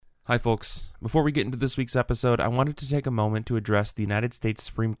Hi, folks. Before we get into this week's episode, I wanted to take a moment to address the United States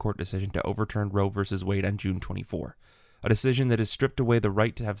Supreme Court decision to overturn Roe v. Wade on June 24, a decision that has stripped away the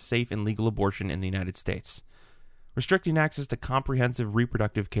right to have safe and legal abortion in the United States. Restricting access to comprehensive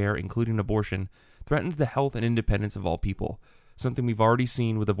reproductive care, including abortion, threatens the health and independence of all people, something we've already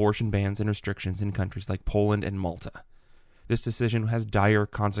seen with abortion bans and restrictions in countries like Poland and Malta. This decision has dire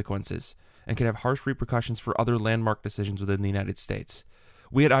consequences and can have harsh repercussions for other landmark decisions within the United States.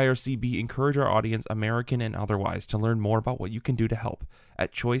 We at IRCB encourage our audience, American and otherwise, to learn more about what you can do to help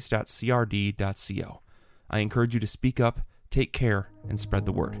at choice.crd.co. I encourage you to speak up, take care, and spread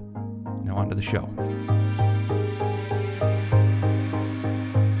the word. Now on to the show.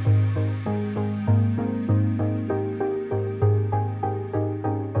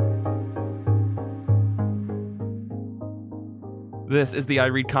 This is the I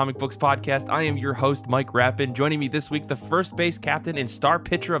Read Comic Books podcast. I am your host, Mike Rappin. Joining me this week, the first base captain and star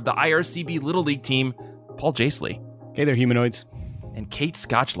pitcher of the IRCB Little League team, Paul Jaisley. Hey there, humanoids. And Kate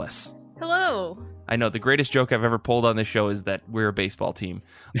Scotchless. Hello. I know the greatest joke I've ever pulled on this show is that we're a baseball team.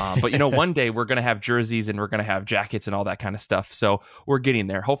 But, one day we're going to have jerseys and we're going to have jackets and all that kind of stuff. So we're getting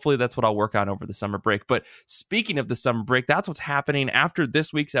there. Hopefully that's what I'll work on over the summer break. But speaking of the summer break, that's what's happening. After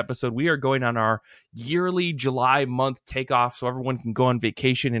this week's episode, we are going on our yearly July month takeoff so everyone can go on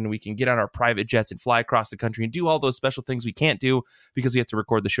vacation and we can get on our private jets and fly across the country and do all those special things we can't do because we have to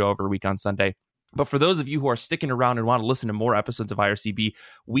record the show every week on Sunday. But for those of you who are sticking around and want to listen to more episodes of IRCB,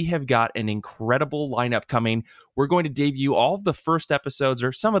 we have got an incredible lineup coming. We're going to debut all of the first episodes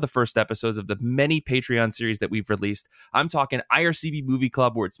or some of the first episodes of the many Patreon series that we've released. I'm talking IRCB Movie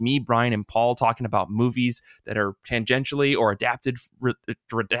Club, where it's me, Brian, and Paul talking about movies that are tangentially or adapted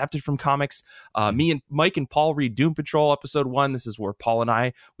from comics. Me and Mike and Paul read Doom Patrol episode 1. This is where Paul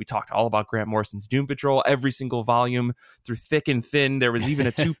and we talked all about Grant Morrison's Doom Patrol, every single volume through thick and thin. There was even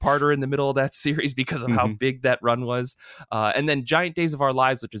a two-parter in the middle of that series because of how big that run was. And then Giant Days of Our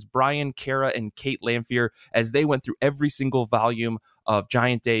Lives, which is Brian, Kara, and Kate Lamphere, as they went through every single volume of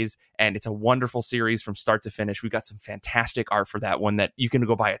Giant Days, and it's a wonderful series from start to finish. We've got some fantastic art for that one that you can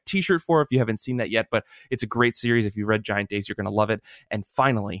go buy a t-shirt for if you haven't seen that yet, but it's a great series. If you read Giant Days, you're going to love it. And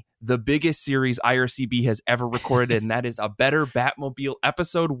finally, the biggest series IRCB has ever recorded, and that is A Better Batmobile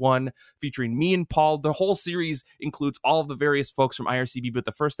Episode 1, featuring me and Paul. The whole series includes all of the various folks from IRCB, but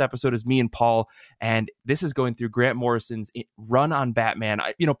the first episode is me and Paul, and this is going through Grant Morrison's run on Batman.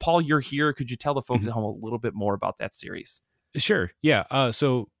 Paul, you're here. Could you tell the folks at home a little bit more about that series? Sure. Yeah.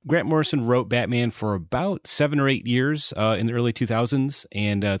 So Grant Morrison wrote Batman for about 7 or 8 years in the early 2000s.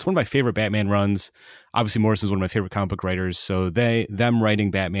 And it's one of my favorite Batman runs. Obviously, Morrison's one of my favorite comic book writers. So them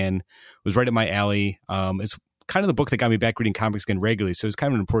writing Batman was right up my alley. It's kind of the book that got me back reading comics again regularly. So it's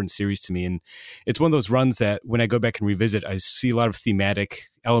kind of an important series to me. And it's one of those runs that when I go back and revisit, I see a lot of thematic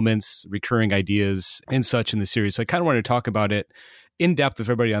elements, recurring ideas and such in the series. So I kind of wanted to talk about it in depth with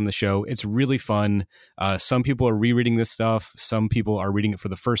everybody on the show. It's really fun. Some people are rereading this stuff. Some people are reading it for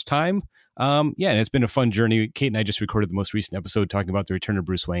the first time. And it's been a fun journey. Kate and I just recorded the most recent episode talking about the return of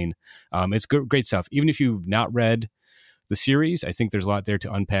Bruce Wayne. It's great stuff. Even if you've not read the series, I think there's a lot there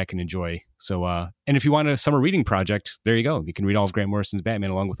to unpack and enjoy. So, and if you want a summer reading project, there you go. You can read all of Grant Morrison's Batman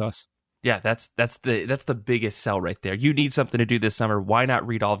along with us. Yeah, that's the biggest sell right there. You need something to do this summer. Why not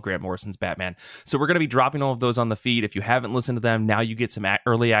read all of Grant Morrison's Batman? So we're going to be dropping all of those on the feed. If you haven't listened to them, now you get some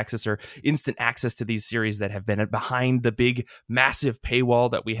early access or instant access to these series that have been behind the big, massive paywall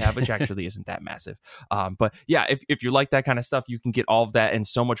that we have, which actually isn't that massive. But yeah, if you like that kind of stuff, you can get all of that and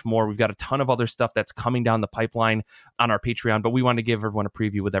so much more. We've got a ton of other stuff that's coming down the pipeline on our Patreon, but we want to give everyone a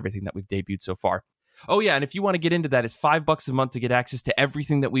preview with everything that we've debuted so far. Oh, yeah. And if you want to get into that, it's $5 a month to get access to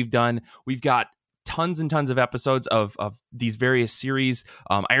everything that we've done. We've got tons and tons of episodes of these various series.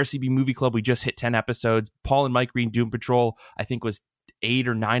 IRCB Movie Club, we just hit 10 episodes. Paul and Mike reading Doom Patrol, I think was 8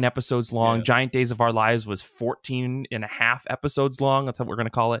 or 9 episodes long. Yeah. Giant Days of Our Lives was 14 and a half episodes long. That's what we're going to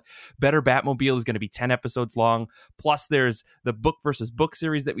call it. Better Batmobile is going to be 10 episodes long. Plus there's the book versus book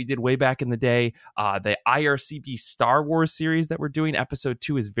series that we did way back in the day. The IRCB Star Wars series that we're doing, episode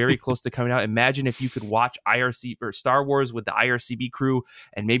 2 is very close to coming out. Imagine if you could watch IRCB or Star Wars with the IRCB crew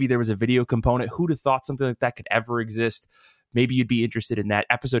and maybe there was a video component. Who'd have thought something like that could ever exist? Maybe you'd be interested in that.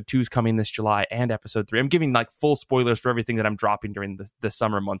 Episode 2 is coming this July, and episode 3. I'm giving like full spoilers for everything that I'm dropping during the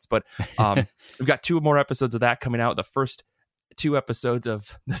summer months, but we've got 2 more episodes of that coming out. The first 2 episodes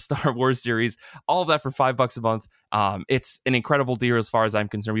of the Star Wars series, all of that for $5 a month. It's an incredible deal as far as I'm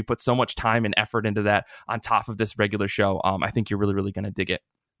concerned. We put so much time and effort into that on top of this regular show. I think you're really, really going to dig it.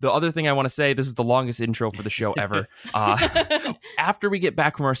 The other thing I want to say, this is the longest intro for the show ever. After we get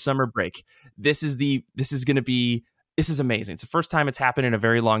back from our summer break, this is going to be This is amazing. It's the first time it's happened in a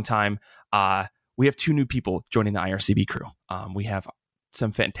very long time. We have 2 new people joining the IRCB crew. We have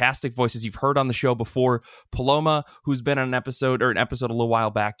some fantastic voices you've heard on the show before. Paloma, who's been on an episode a little while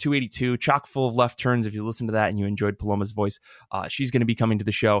back, 282, chock full of left turns. If you listen to that and you enjoyed Paloma's voice, she's going to be coming to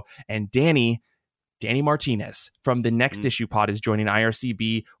the show. And Danny Martinez from the Next Issue Pod is joining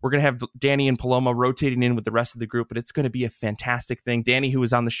IRCB. We're going to have Danny and Paloma rotating in with the rest of the group, but it's going to be a fantastic thing. Danny, who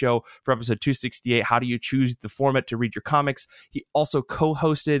was on the show for episode 268, How Do You Choose the Format to Read Your Comics? He also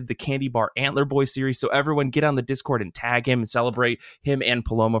co-hosted the Candy Bar Antler Boy series. So everyone get on the Discord and tag him and celebrate him and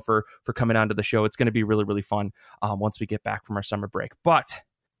Paloma for coming onto the show. It's going to be really, really fun once we get back from our summer break. But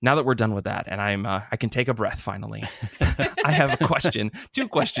now that we're done with that, and I can take a breath finally, I have a question, 2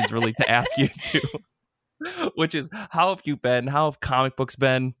 questions really to ask you too, which is, how have you been? How have comic books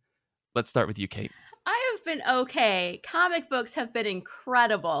been? Let's start with you, Kate. I have been okay. Comic books have been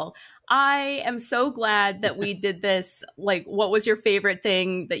incredible. I am so glad that we did this, like, what was your favorite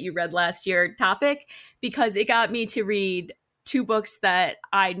thing that you read last year topic, because it got me to read 2 books that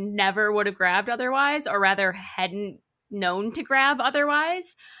I never would have grabbed otherwise, or rather hadn't known to grab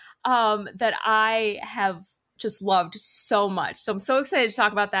otherwise, that I have just loved so much. So I'm so excited to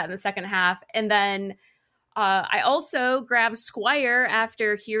talk about that in the second half. And then I also grabbed Squire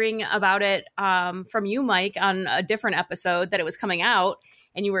after hearing about it from you, Mike, on a different episode that it was coming out,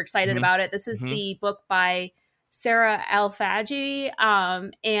 and you were excited about it. This is the book by Sarah Alfagi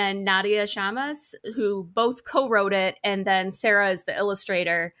and Nadia Shamas, who both co-wrote it, and then Sarah is the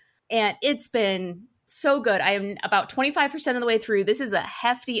illustrator. And it's been so good. I am about 25% of the way through. This is a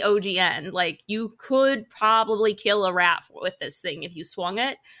hefty OGN. Like, you could probably kill a rat with this thing if you swung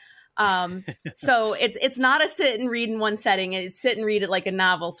it. So it's not a sit and read in one setting. It's sit and read it like a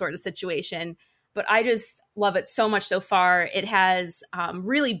novel sort of situation. But I just love it so much so far. It has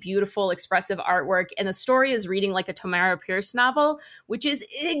really beautiful, expressive artwork, and the story is reading like a Tamara Pierce novel, which is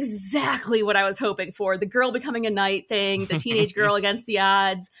exactly what I was hoping for. The girl becoming a knight thing, the teenage girl against the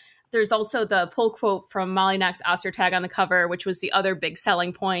odds. There's also the pull quote from Molly Knox Ostertag on the cover, which was the other big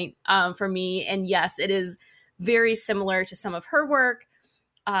selling point for me. And yes, it is very similar to some of her work.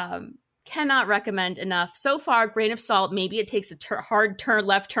 Cannot recommend enough. So far, grain of salt. Maybe it takes a hard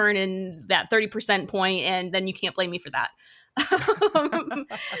left turn in that 30% point, and then you can't blame me for that.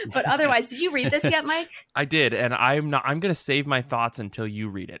 But otherwise, did you read this yet, Mike? I did, and I'm going to save my thoughts until you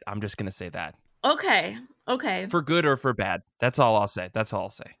read it. I'm just going to say that. Okay. For good or for bad. That's all I'll say.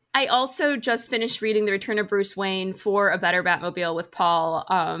 I also just finished reading The Return of Bruce Wayne for a Better Batmobile with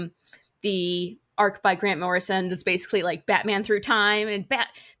Paul. The arc by Grant Morrison that's basically like Batman through time, and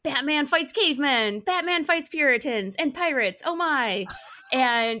Batman fights cavemen, Batman fights Puritans and pirates. Oh my.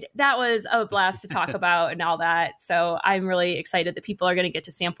 And that was a blast to talk about and all that. So I'm really excited that people are going to get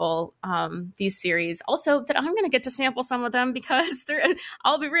to sample these series. Also, that I'm going to get to sample some of them, because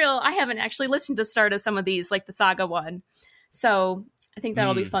I'll be real, I haven't actually listened to start of some of these, like the Saga one. So I think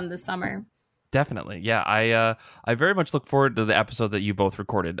that'll be fun this summer. Definitely. Yeah. I very much look forward to the episode that you both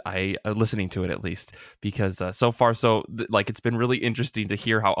recorded. Listening to it, at least, because so far, it's been really interesting to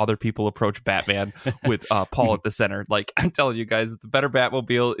hear how other people approach Batman with Paul at the center. Like, I'm telling you guys, the Better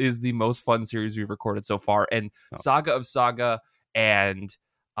Batmobile is the most fun series we've recorded so far. And Saga of Saga and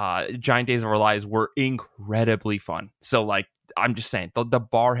Giant Days of Our Lives were incredibly fun. So, like, I'm just saying, the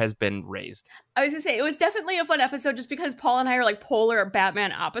bar has been raised. I was gonna say, it was definitely a fun episode just because Paul and I are like polar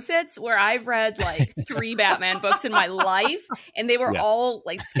Batman opposites, where I've read like 3 Batman books in my life, and they were all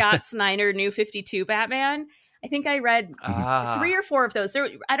like Scott Snyder New 52 Batman. I think I read 3 or 4 of those.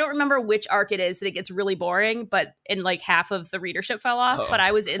 I don't remember which arc it is that it gets really boring, but in like half of the readership fell off, but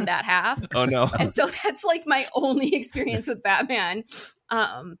I was in that half. Oh no. And so that's like my only experience with Batman.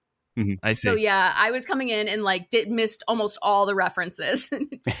 I see. So yeah, I was coming in and like missed almost all the references.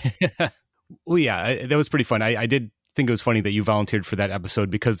 Well, yeah, that was pretty fun. I did think it was funny that you volunteered for that episode,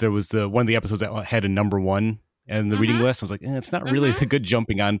 because there was one of the episodes that had a number 1 and the reading list. I was like, it's not really a good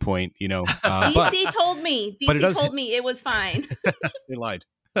jumping on point, you know. DC told me it was fine. They lied.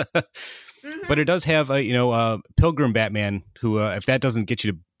 But it does have Pilgrim Batman, who if that doesn't get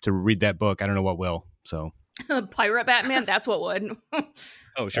you to read that book, I don't know what will. So Pirate Batman, that's what would.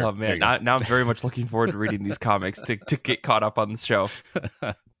 Oh, sure. Oh, man. Now I'm very much looking forward to reading these comics to get caught up on the show.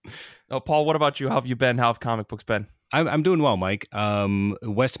 Oh, Paul, what about you? How have you been? How have comic books been? I'm doing well, Mike.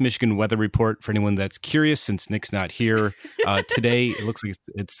 West Michigan weather report for anyone that's curious, since Nick's not here. Today, it looks like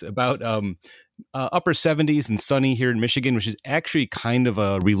it's about Upper 70s and sunny here in Michigan, which is actually kind of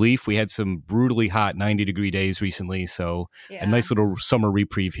a relief. We had some brutally hot 90-degree days recently, so a nice little summer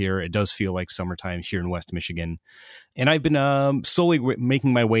reprieve here. It does feel like summertime here in West Michigan. And I've been slowly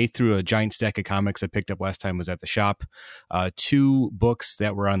making my way through a giant stack of comics I picked up last time I was at the shop. 2 books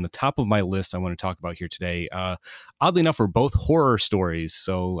that were on the top of my list I want to talk about here today. Oddly enough, were both horror stories,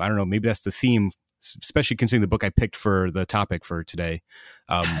 so I don't know, maybe that's the theme, especially considering the book I picked for the topic for today.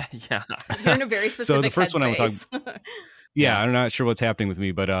 Yeah. You're in a very specific so the first one I'm talking. Yeah, I'm not sure what's happening with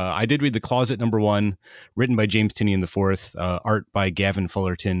me, but I did read The Closet #1, written by James Tynion IV, art by Gavin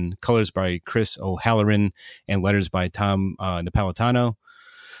Fullerton, colors by Chris O'Halloran, and letters by Tom Napolitano.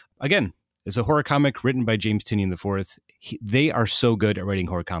 Again, it's a horror comic written by James Tynion IV. They are so good at writing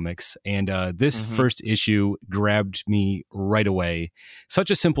horror comics, and this first issue grabbed me right away. Such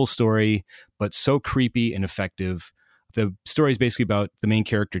a simple story, but so creepy and effective. The story is basically about the main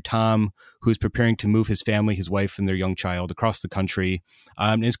character, Tom, who's preparing to move his family, his wife, and their young child across the country.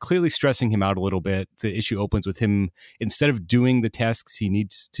 And is clearly stressing him out a little bit. The issue opens with him, instead of doing the tasks he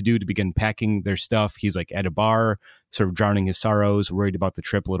needs to do to begin packing their stuff, he's like at a bar, sort of drowning his sorrows, worried about the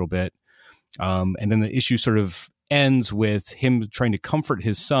trip a little bit. And then the issue sort of ends with him trying to comfort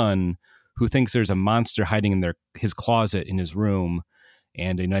his son, who thinks there's a monster hiding in his closet in his room.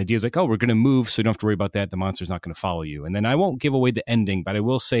 And an idea is like, oh, we're going to move, so you don't have to worry about that. The monster's not going to follow you. And then I won't give away the ending, but I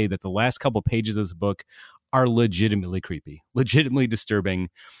will say that the last couple pages of this book are legitimately creepy, legitimately disturbing.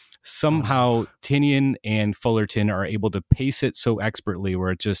 Somehow Tynion and Fullerton are able to pace it so expertly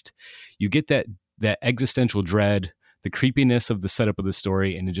where it just, you get that existential dread, the creepiness of the setup of the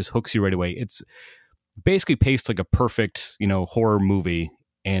story, and it just hooks you right away. It's basically paced like a perfect, horror movie.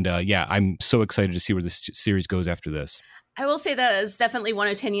 And I'm so excited to see where this series goes after this. I will say that is definitely one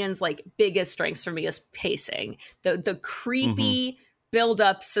of Tynion's biggest strengths for me is pacing. The creepy build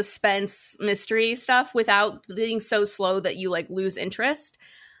up suspense mystery stuff without being so slow that you lose interest.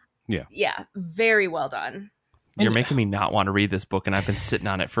 Yeah, very well done. You're making me not want to read this book, and I've been sitting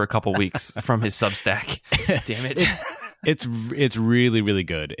on it for a couple weeks from his Substack. Damn it. It's really, really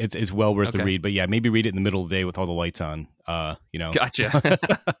good. It's well worth the read, but yeah, maybe read it in the middle of the day with all the lights on. Gotcha.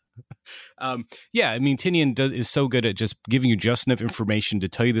 Tynion is so good at just giving you just enough information to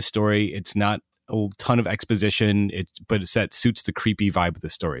tell you the story. It's not a ton of exposition, but that suits the creepy vibe of the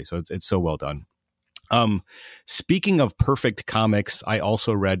story. So it's so well done. Speaking of perfect comics, I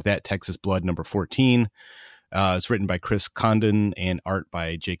also read That Texas Blood #14. It's written by Chris Condon and art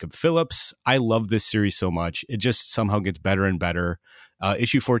by Jacob Phillips. I love this series so much. It just somehow gets better and better.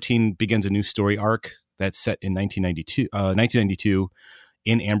 Issue 14 begins a new story arc that's set in 1992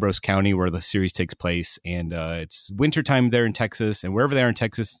 in Ambrose County, where the series takes place. And it's wintertime there in Texas. And wherever they are in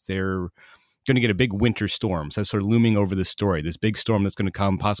Texas, they're going to get a big winter storm. So that's sort of looming over the story, this big storm that's going to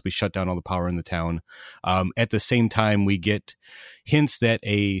come, possibly shut down all the power in the town. At the same time, we get hints that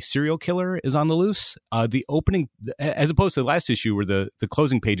a serial killer is on the loose. The opening, as opposed to the last issue where the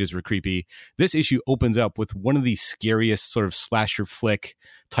closing pages were creepy, this issue opens up with one of the scariest sort of slasher flick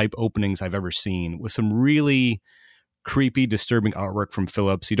type openings I've ever seen, with some really creepy, disturbing artwork from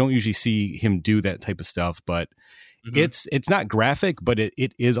Phillips. You don't usually see him do that type of stuff, but it's not graphic, but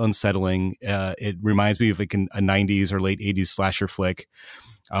it is unsettling. It reminds me of a 90s or late 80s slasher flick.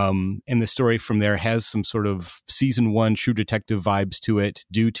 And the story from there has some sort of season 1 True Detective vibes to it,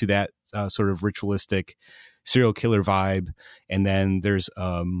 due to that sort of ritualistic serial killer vibe. And then there's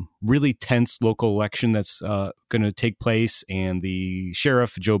really tense local election that's going to take place, and the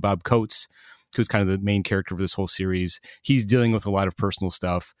sheriff, Joe Bob Coates, who's kind of the main character of this whole series, he's dealing with a lot of personal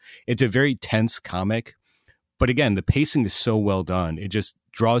stuff. It's a very tense comic. But again, the pacing is so well done. It just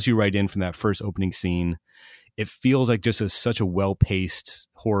draws you right in from that first opening scene. It feels like just such a well-paced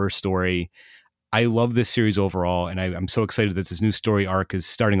horror story. I love this series overall, and I'm so excited that this new story arc is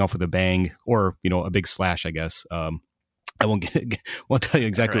starting off with a bang, or a big slash, I guess. I won't tell you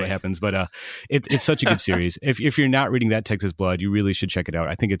exactly what happens, but it's such a good series. If you're not reading That Texas Blood, you really should check it out.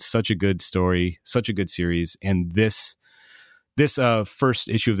 I think it's such a good story, such a good series, and this first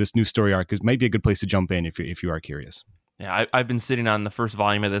issue of this new story arc might be a good place to jump in if you are curious. Yeah, I've been sitting on the first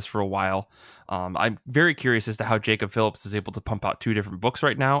volume of this for a while. I'm very curious as to how Jacob Phillips is able to pump out 2 different books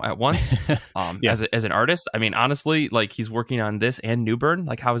right now at once. As an artist, I mean, honestly, he's working on this and New Bern.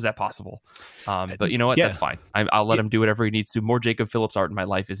 How is that possible? But you know what? That's fine. I'll let him do whatever he needs to. More Jacob Phillips art in my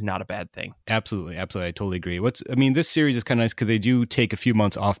life is not a bad thing. Absolutely. I totally agree. This series is kind of nice because they do take a few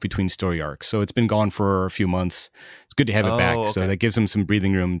months off between story arcs. So it's been gone for a few months. It's good to have it back. Okay. So that gives them some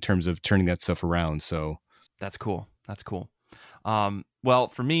breathing room in terms of turning that stuff around. So that's cool. Well,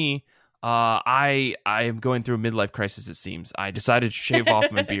 for me, I am going through a midlife crisis, it seems. I decided to shave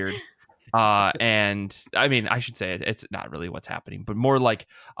off my beard. And I mean, I should say it's not really what's happening, but more like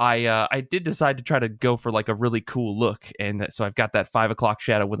I did decide to try to go for like a really cool look, and so I've got that 5 o'clock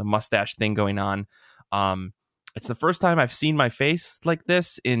shadow with a mustache thing going on. It's the first time I've seen my face like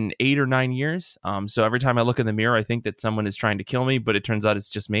this in 8 or 9 years. So every time I look in the mirror, I think that someone is trying to kill me, but it turns out it's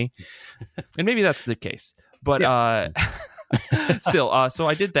just me, and maybe that's the case. But still, so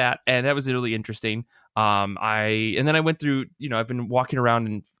I did that, and that was really interesting. And then I went through, I've been walking around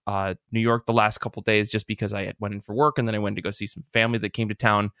in New York the last couple of days just because I had went in for work, and then I went to go see some family that came to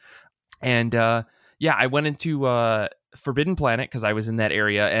town. And I went into Forbidden Planet because I was in that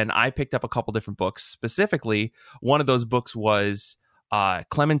area, and I picked up a couple different books. Specifically, one of those books was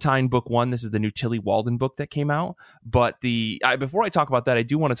Clementine Book 1. This is the new Tillie Walden book that came out. But before I talk about that, I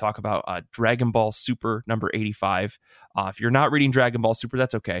do want to talk about Dragon Ball Super number 85. If you're not reading Dragon Ball Super,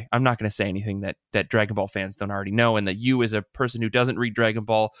 that's okay. I'm not going to say anything that Dragon Ball fans don't already know, and that you as a person who doesn't read Dragon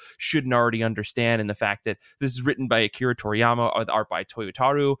Ball shouldn't already understand. And the fact that this is written by Akira Toriyama, or the art by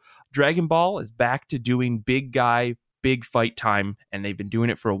Toyotaru. Dragon Ball is back to doing big fight time, and they've been doing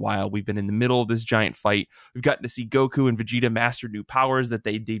it for a while. We've been in the middle of this giant fight. We've gotten to see Goku and Vegeta master new powers that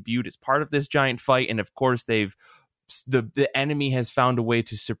they debuted as part of this giant fight, and of course the enemy has found a way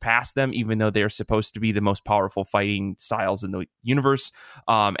to surpass them, even though they're supposed to be the most powerful fighting styles in the universe,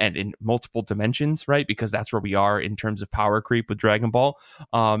 and in multiple dimensions, right? Because that's where we are in terms of power creep with Dragon Ball.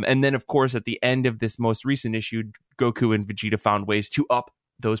 And then of course at the end of this most recent issue, Goku and Vegeta found ways to up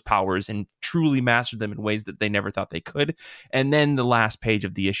those powers and truly mastered them in ways that they never thought they could. And then the last page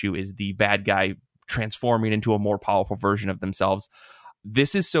of the issue is the bad guy transforming into a more powerful version of themselves.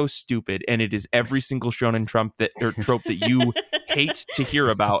 This is so stupid, and it is every single shonen trope that you hate to hear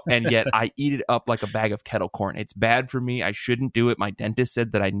about, and yet I eat it up like a bag of kettle corn. It's bad for me. I shouldn't do it. My dentist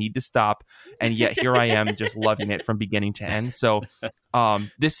said that I need to stop, and yet here I am just loving it from beginning to end. So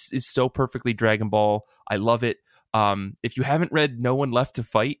this is so perfectly Dragon Ball. I love it. If you haven't read No One Left to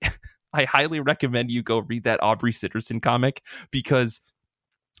Fight, I highly recommend you go read that Aubrey Sitterson comic, because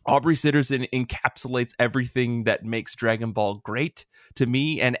Aubrey Sitterson encapsulates everything that makes Dragon Ball great to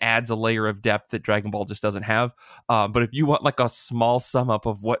me and adds a layer of depth that Dragon Ball just doesn't have. But if you want like a small sum up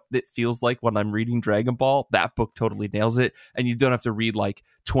of what it feels like when I'm reading Dragon Ball, that book totally nails it. And you don't have to read like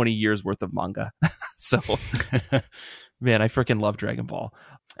 20 years worth of manga. So, man, I freaking love Dragon Ball.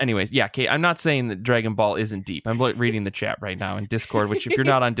 Anyways, yeah, Kate, I'm not saying that Dragon Ball isn't deep. I'm reading the chat right now in Discord, which if you're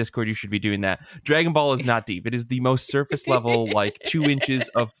not on Discord, you should be doing that. Dragon Ball is not deep. It is the most surface level, like 2 inches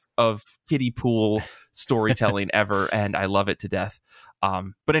of kiddie pool storytelling ever, and I love it to death.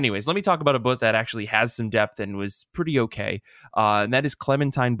 But anyways, let me talk about a book that actually has some depth and was pretty okay. And that is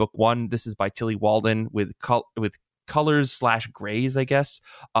Clementine Book 1. This is by Tillie Walden with colors/grays, I guess,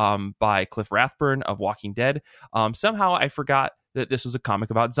 by Cliff Rathburn of Walking Dead. Somehow I forgot that this was a comic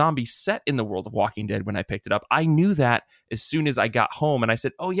about zombies set in the world of Walking Dead when I picked it up. I knew that as soon as I got home, and I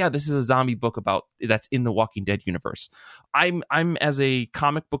said, oh yeah, this is a zombie book that's in the Walking Dead universe. I'm as a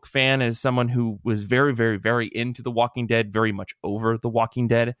comic book fan, as someone who was very, very, very into the Walking Dead, very much over the Walking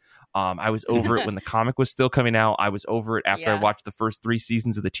Dead. I was over it when the comic was still coming out. I was over it after I watched the first 3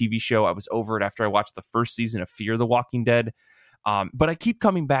 seasons of the TV show. I was over it after I watched the first season of Fear the Walking Dead. But I keep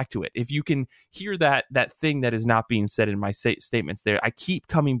coming back to it. If you can hear that thing that is not being said in my statements there, I keep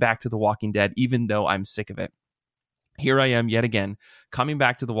coming back to The Walking Dead, even though I'm sick of it. Here I am yet again, coming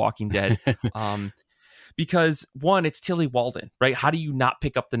back to The Walking Dead. Because one, it's Tillie Walden, right? How do you not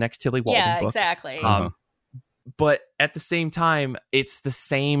pick up the next Tillie Walden book? Yeah, exactly. But at the same time, it's the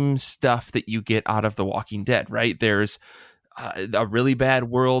same stuff that you get out of The Walking Dead, right? There's a really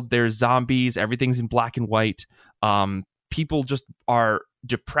bad world. There's zombies. Everything's in black and white. People just are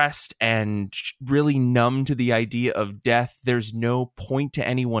depressed and really numb to the idea of death. There's no point to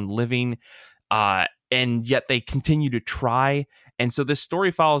anyone living, and yet they continue to try. And so this story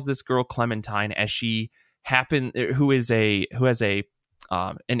follows this girl Clementine as she who has an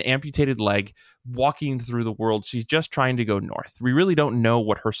amputated leg, walking through the world. She's just trying to go north. We really don't know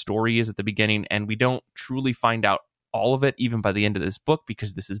what her story is at the beginning, and we don't truly find out all of it even by the end of this book,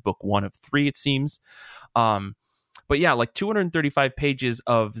 because this is book 1 of 3, it seems. But yeah, like 235 pages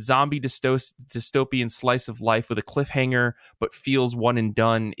of zombie dystopian slice of life with a cliffhanger, but feels one and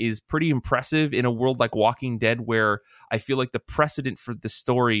done, is pretty impressive in a world like Walking Dead, where I feel like the precedent for the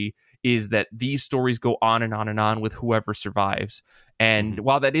story is that these stories go on and on and on with whoever survives. And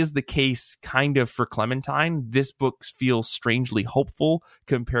while that is the case kind of for Clementine, this book feels strangely hopeful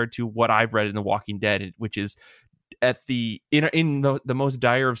compared to what I've read in The Walking Dead, which is at the most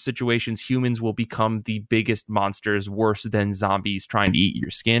dire of situations, humans will become the biggest monsters, worse than zombies trying to eat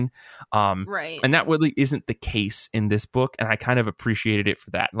your skin. Right. And that really isn't the case in this book, and I kind of appreciated it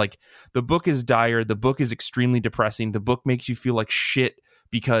for that. Like, the book is dire, the book is extremely depressing, the book makes you feel like shit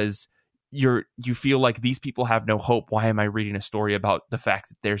because you feel like these people have no hope. Why am I reading a story about the fact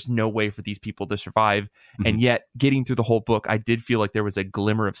that there's no way for these people to survive? Mm-hmm. And yet, getting through the whole book, I did feel like there was a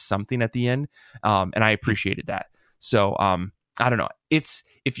glimmer of something at the end, and I appreciated that. So I don't know.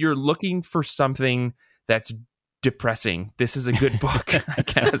 If you're looking for something that's depressing, this is a good book, I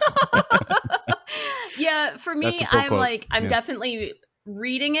guess. Yeah, for me, I'm definitely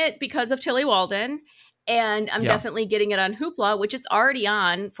reading it because of Tillie Walden. And I'm definitely getting it on Hoopla, which it's already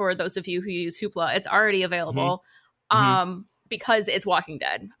on for those of you who use Hoopla. It's already available because it's Walking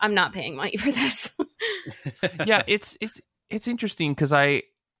Dead. I'm not paying money for this. Yeah, it's interesting because I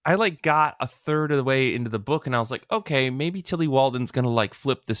like got a third of the way into the book and I was like, okay, maybe Tillie Walden's going to like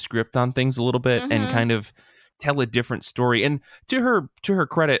flip the script on things a little bit and kind of tell a different story. And to her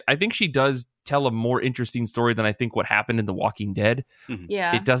credit, I think she does tell a more interesting story than I think what happened in The Walking Dead.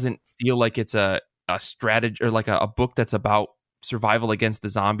 Yeah. It doesn't feel like it's a strategy or like a book that's about survival against the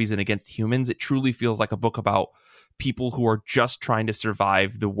zombies and against humans. It truly feels like a book about people who are just trying to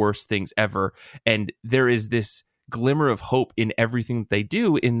survive the worst things ever. And there is this glimmer of hope in everything that they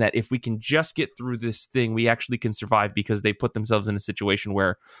do, in that if we can just get through this thing, we actually can survive, because they put themselves in a situation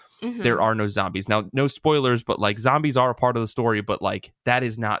where there are no zombies. Now, no spoilers, but like, zombies are a part of the story, but like, that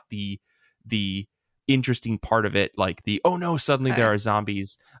is not the interesting part of it. Like suddenly there are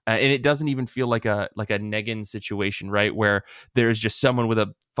zombies, and it doesn't even feel like a Negan situation, right, where there's just someone with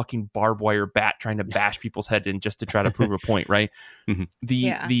a fucking barbed wire bat trying to bash people's head in just to try to prove a point, right?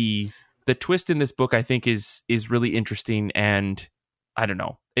 The twist in this book, I think, is really interesting, and I don't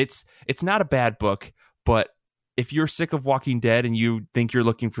know, it's not a bad book, but if you're sick of Walking Dead and you think you're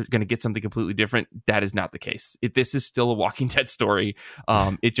going to get something completely different, that is not the case. This is still a Walking Dead story.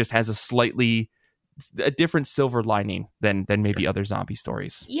 It just has a different silver lining than maybe other zombie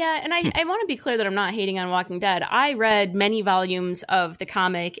stories. Yeah, and I want to be clear that I'm not hating on Walking Dead. I read many volumes of the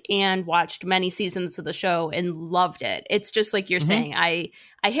comic and watched many seasons of the show and loved it. It's just like you're saying, I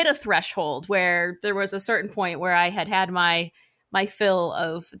hit a threshold where there was a certain point where I had my fill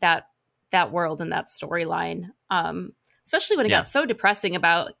of that world and that storyline. Especially when it got so depressing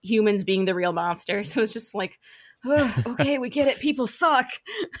about humans being the real monsters. So it was just like, oh, okay, we get it. People suck.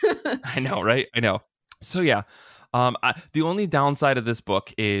 I know, right? I know. So yeah, the only downside of this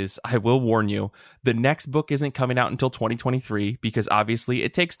book is, I will warn you, the next book isn't coming out until 2023, because obviously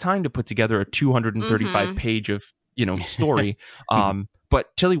it takes time to put together a 235 page of story.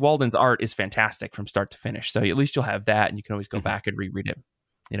 But Tillie Walden's art is fantastic from start to finish. So at least you'll have that, and you can always go back and reread it.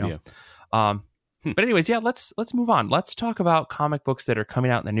 But anyways, let's move on. Let's talk about comic books that are coming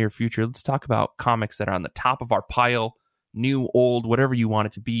out in the near future. Let's talk about comics that are on the top of our pile, new, old, whatever you want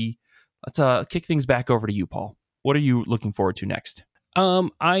it to be. Let's kick things back over to you, Paul. What are you looking forward to next? I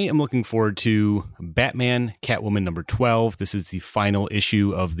am looking forward to Batman Catwoman number 12. This is the final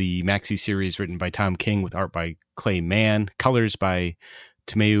issue of the maxi series written by Tom King with art by Clay Mann, colors by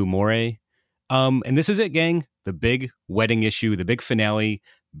Tomeu Morey. And this is it, gang. The big wedding issue, the big finale.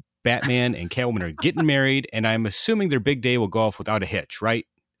 Batman and Catwoman are getting married, and I'm assuming their big day will go off without a hitch, right?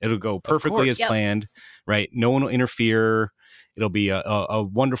 It'll go perfectly as planned, right? No one will interfere. It'll be a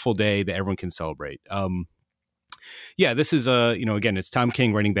wonderful day that everyone can celebrate. This is again, it's Tom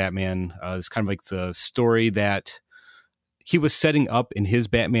King writing Batman. It's kind of like the story that he was setting up in his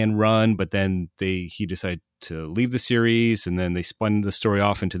Batman run, but then he decided to leave the series, and then they spun the story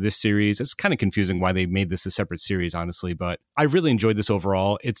off into this series. It's kind of confusing why they made this a separate series, honestly, but I really enjoyed this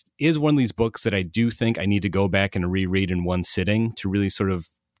overall. It is one of these books that I do think I need to go back and reread in one sitting to really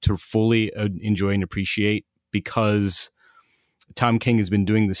to fully enjoy and appreciate, because Tom King has been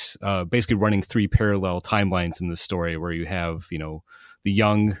doing this, basically running 3 parallel timelines in this story, where you have, the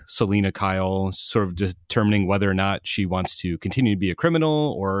young Selina Kyle sort of determining whether or not she wants to continue to be a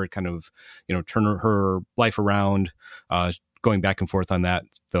criminal or kind of, turn her life around, going back and forth on that,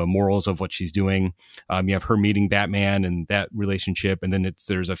 the morals of what she's doing. You have her meeting Batman and that relationship. And then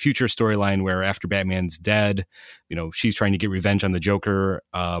there's a future storyline where after Batman's dead, she's trying to get revenge on the Joker,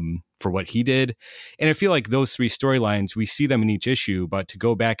 for what he did. And I feel like those 3 storylines, we see them in each issue, but to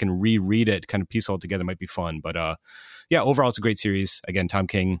go back and reread it, kind of piece all together, might be fun. But overall, it's a great series. Again, Tom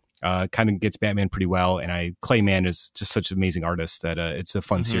King kind of gets Batman pretty well. And Clay Mann is just such an amazing artist that it's a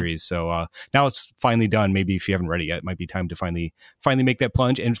fun series. So now it's finally done. Maybe if you haven't read it yet, it might be time to finally make that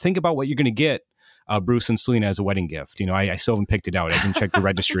plunge and think about what you're going to get Bruce and Selina as a wedding gift. I still haven't picked it out. I didn't check the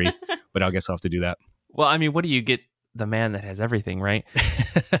registry, but I guess I'll have to do that. Well, I mean, what do you get? The man that has everything, right?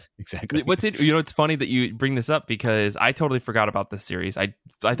 Exactly. It's funny that you bring this up because I totally forgot about this series. I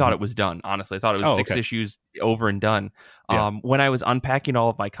thought it was done. Honestly, I thought it was 6 issues over and done. Yeah. When I was unpacking all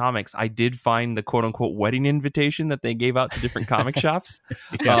of my comics, I did find the quote unquote wedding invitation that they gave out to different comic shops.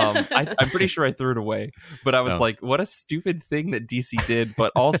 I'm pretty sure I threw it away, but I was like, what a stupid thing that DC did.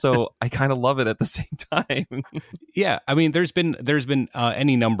 But also, I kind of love it at the same time. Yeah, I mean, there's been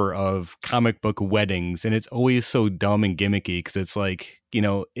any number of comic book weddings, and it's always so dumb and gimmicky because it's like,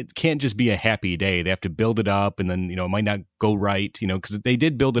 it can't just be a happy day. They have to build it up, and then it might not go right, because they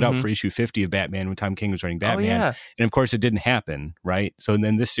did build it up for issue 50 of Batman when Tom King was writing Batman, and of course it didn't happen, right? So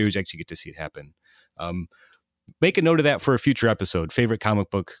then this series actually get to see it happen. Make a note of that for a future episode. Favorite comic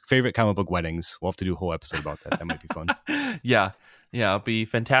book weddings. We'll have to do a whole episode about that. That might be fun. Yeah, it'll be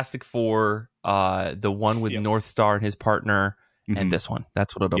Fantastic Four, the one with North Star and his partner, and this one.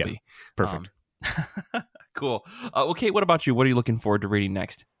 That's what it'll be. Perfect. Cool. Okay, what about you? What are you looking forward to reading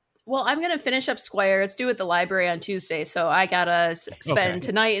next? Well, I'm going to finish up Squire. It's due at the library on Tuesday, so I got to spend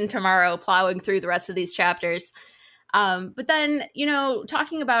tonight and tomorrow plowing through the rest of these chapters. But then,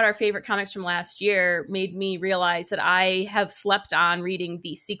 talking about our favorite comics from last year made me realize that I have slept on reading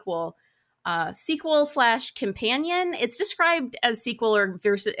the sequel / companion. It's described as sequel or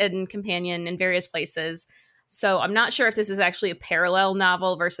and companion in various places. So I'm not sure if this is actually a parallel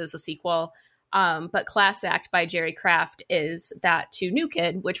novel versus a sequel. But Class Act by Jerry Craft is that to New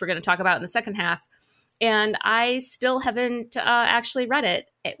Kid, which we're going to talk about in the second half. And I still haven't actually read it,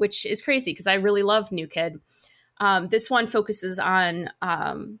 which is crazy because I really love New Kid. This one focuses on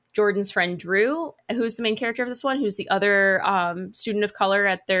Jordan's friend Drew, who's the main character of this one, who's the other student of color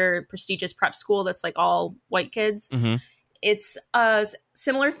at their prestigious prep school that's like all white kids. Mm-hmm. It's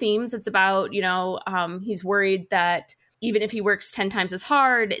similar themes. It's about, he's worried that even if he works 10 times as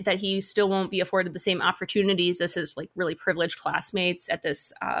hard, that he still won't be afforded the same opportunities as his like really privileged classmates at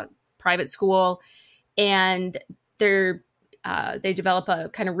this private school. And they develop a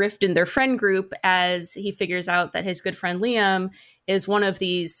kind of rift in their friend group as he figures out that his good friend Liam is one of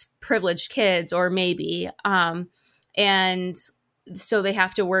these privileged kids, or maybe. And so they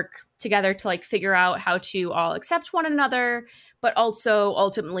have to work together to like figure out how to all accept one another, but also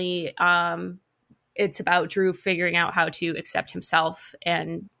ultimately it's about Drew figuring out how to accept himself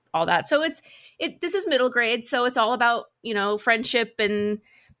and all that. So this is middle grade. So it's all about, friendship and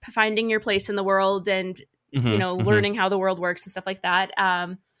finding your place in the world and, learning how the world works and stuff like that.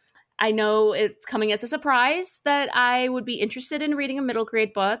 I know it's coming as a surprise that I would be interested in reading a middle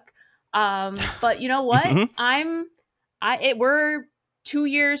grade book. But you know what? We're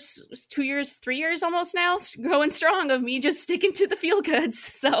 3 years almost now going strong of me just sticking to the feel goods.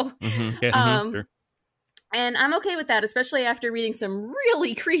 So, sure. And I'm okay with that, especially after reading some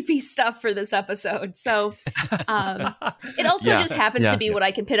really creepy stuff for this episode. So it also just happens to be what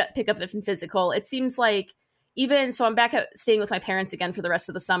I can pick up in physical. It seems like so I'm back staying with my parents again for the rest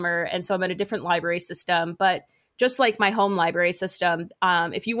of the summer. And so I'm at a different library system. But just like my home library system,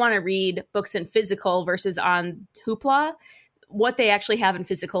 if you want to read books in physical versus on Hoopla, what they actually have in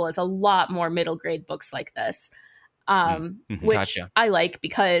physical is a lot more middle grade books like this. Which I like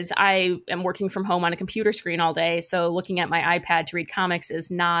because I am working from home on a computer screen all day. So looking at my iPad to read comics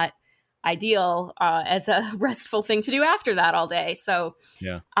is not ideal as a restful thing to do after that all day. So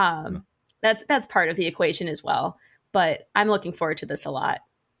that's part of the equation as well. But I'm looking forward to this a lot.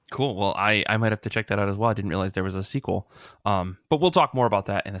 Cool. Well, I might have to check that out as well. I didn't realize there was a sequel. But we'll talk more about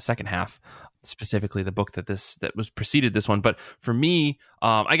that in the second half, specifically the book that was preceded this one. But for me,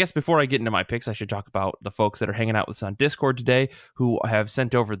 I guess before I get into my picks, I should talk about the folks that are hanging out with us on Discord today who have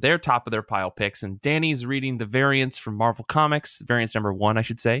sent over their top of their pile picks. And Danny's reading the variants from Marvel Comics, variants number 1, I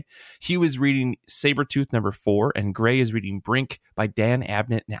should say. Hugh is reading Sabretooth number 4, and Gray is reading Brink by Dan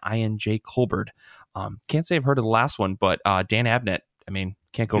Abnett and Ian J. Colbert. Can't say I've heard of the last one, but Dan Abnett, I mean,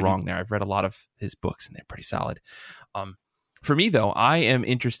 can't go wrong there. I've read a lot of his books and they're pretty solid. For me, though, I am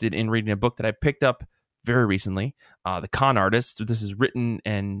interested in reading a book that I picked up very recently, The Con Artist. This is written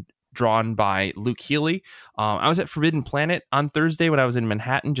and drawn by Luke Healy. I was at Forbidden Planet on Thursday when I was in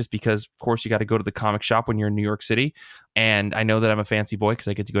Manhattan, just because, of course, you got to go to the comic shop when you're in New York City. And I know that I'm a fancy boy because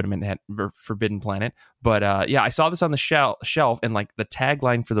I get to go to Manhattan Forbidden Planet. But I saw this on the shelf, and like the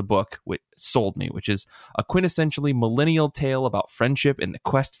tagline for the book sold me, which is a quintessentially millennial tale about friendship and the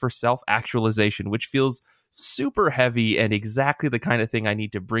quest for self-actualization, which feels super heavy and exactly the kind of thing I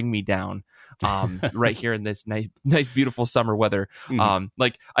need to bring me down right here in this nice beautiful summer weather.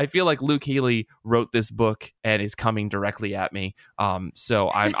 Like I feel like Luke Healy wrote this book and is coming directly at me. So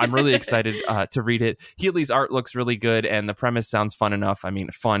I'm really excited to read it. Healy's art looks really good and the premise sounds fun enough. I mean,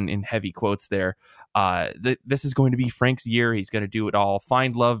 fun in heavy quotes there. This is going to be Frank's year. He's going to do it all,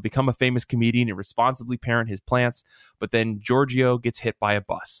 find love, become a famous comedian, and responsibly parent his plants. But then Giorgio gets hit by a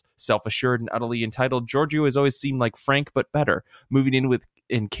bus. Self-assured and utterly entitled, Giorgio has always seemed like Frank, but better. Moving in with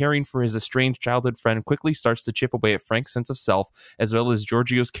and caring for his estranged childhood friend quickly starts to chip away at Frank's sense of self, as well as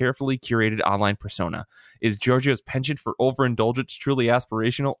Giorgio's carefully curated online persona. Is Giorgio's penchant for overindulgence truly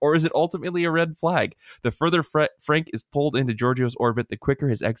aspirational, or is it ultimately a red flag? The further Frank is pulled into Giorgio's orbit, the quicker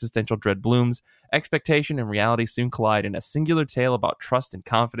his existential dread blooms. Expectation and reality soon collide in a singular tale about trust and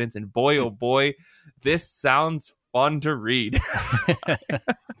confidence, and boy, oh boy, this sounds fun to read.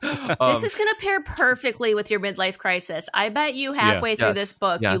 This is going to pair perfectly with your midlife crisis. I bet you halfway through this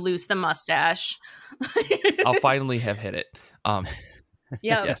book, you lose the mustache. I'll finally have hit it.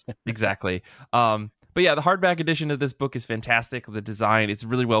 Yes, exactly. But yeah, the hardback edition of this book is fantastic. The design, it's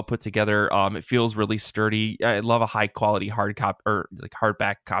really well put together. It feels really sturdy. I love a high quality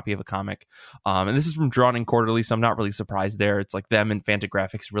hardback copy of a comic. And this is from Drawn and Quarterly, so I'm not really surprised there. It's like them and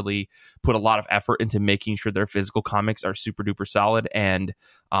Fantagraphics really put a lot of effort into making sure their physical comics are super duper solid. And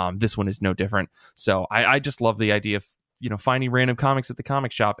this one is no different. So I just love the idea of finding random comics at the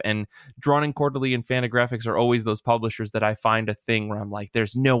comic shop. And Drawn and Quarterly and Fantagraphics are always those publishers that I find a thing where I'm like,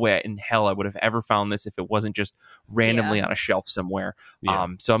 there's no way in hell I would have ever found this if it wasn't just randomly on a shelf somewhere.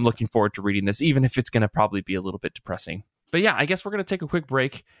 So I'm looking forward to reading this, even if it's going to probably be a little bit depressing. But yeah, I guess we're going to take a quick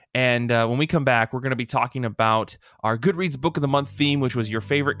break. And when we come back, we're going to be talking about our Goodreads Book of the Month theme, which was your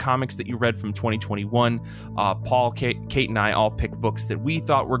favorite comics that you read from 2021. Paul, Kate, and I all picked books that we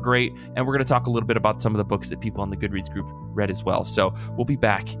thought were great. And we're going to talk a little bit about some of the books that people on the Goodreads group read as well. So we'll be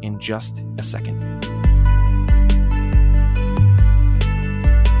back in just a second.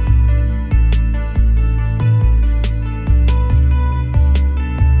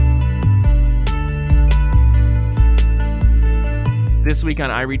 This week on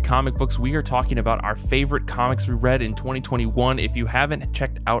I Read Comic Books, we are talking about our favorite comics we read in 2021. If you haven't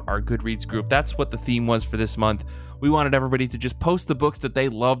checked out our Goodreads group, that's what the theme was for this month. We wanted everybody to just post the books that they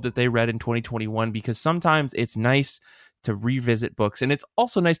loved that they read in 2021, because sometimes it's nice to revisit books, and it's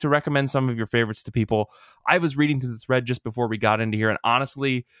also nice to recommend some of your favorites to people. I was reading through the thread just before we got into here, and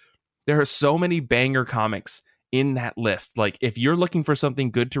honestly, there are so many banger comics in that list. Like, if you're looking for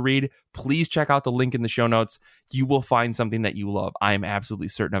something good to read, please check out the link in the show notes. You will find something that you love. I am absolutely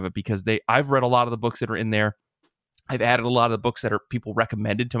certain of it, because I've read a lot of the books that are in there. I've added a lot of the books that are people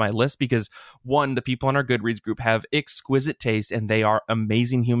recommended to my list because, one, the people in our Goodreads group have exquisite taste and they are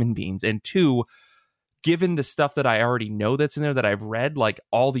amazing human beings. And two, given the stuff that I already know that's in there that I've read, like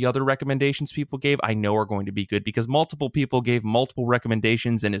all the other recommendations people gave, I know are going to be good because multiple people gave multiple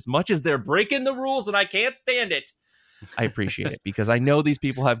recommendations. And as much as they're breaking the rules and I can't stand it, I appreciate it because I know these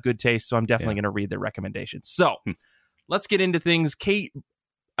people have good taste. So I'm definitely going to read their recommendations. So let's get into things. Kate,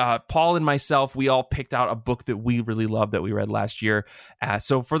 Paul, and myself, we all picked out a book that we really loved that we read last year.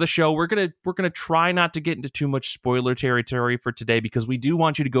 So for the show, we're gonna try not to get into too much spoiler territory for today because we do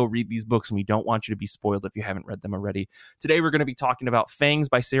want you to go read these books and we don't want you to be spoiled if you haven't read them already. Today, we're going to be talking about Fangs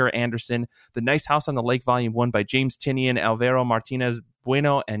by Sarah Anderson, The Nice House on the Lake Volume 1 by James Tynion, Alvaro Martinez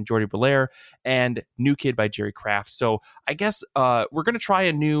Bueno, and Jordi Belair, and New Kid by Jerry Kraft. So I guess we're going to try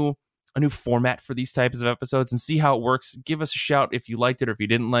a new format for these types of episodes and see how it works. Give us a shout if you liked it or if you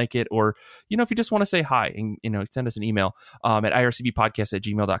didn't like it, or, if you just want to say hi and, send us an email at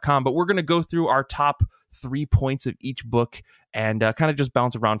ircbpodcast@gmail.com. But we're going to go through our top 3 points of each book and kind of just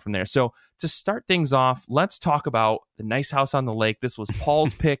bounce around from there. So to start things off, let's talk about The Nice House on the Lake. This was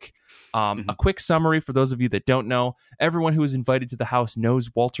Paul's pick. A quick summary for those of you that don't know. Everyone who is invited to the house knows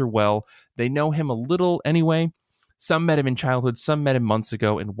Walter well. They know him a little anyway. Some met him in childhood, some met him months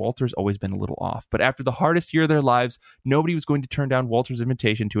ago, and Walter's always been a little off. But after the hardest year of their lives, nobody was going to turn down Walter's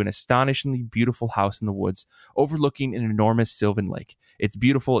invitation to an astonishingly beautiful house in the woods, overlooking an enormous sylvan lake. It's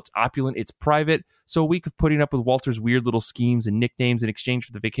beautiful, it's opulent, it's private, so a week of putting up with Walter's weird little schemes and nicknames in exchange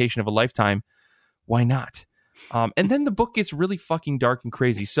for the vacation of a lifetime, why not? And then the book gets really fucking dark and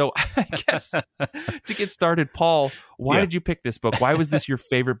crazy. So I guess to get started, Paul, why did you pick this book? Why was this your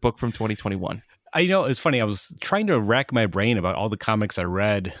favorite book from 2021? It's funny. I was trying to rack my brain about all the comics I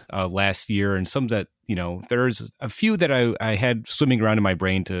read last year, and some that, there's a few that I had swimming around in my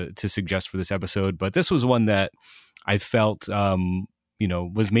brain to suggest for this episode. But this was one that I felt,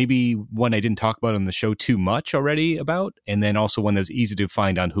 was maybe one I didn't talk about on the show too much already about. And then also one that was easy to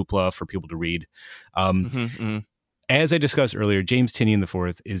find on Hoopla for people to read. As I discussed earlier, James Tynion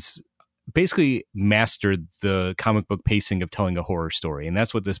IV is basically mastered the comic book pacing of telling a horror story. And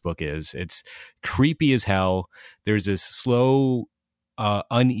that's what this book is. It's creepy as hell. There's this slow,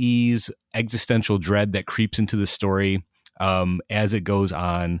 unease, existential dread that creeps into the story. as it goes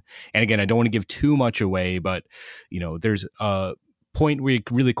on. And again, I don't want to give too much away, but there's a point where you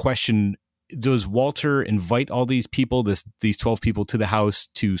really question, does Walter invite all these people, these 12 people, to the house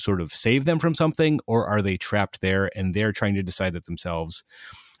to sort of save them from something, or are they trapped there and they're trying to decide that themselves?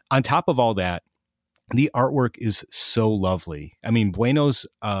 On top of all that, the artwork is so lovely. I mean, Bueno's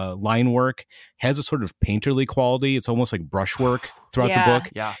line work has a sort of painterly quality. It's almost like brushwork throughout the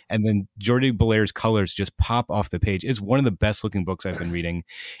book. Yeah. And then Jordi Belaire's colors just pop off the page. It's one of the best looking books I've been reading.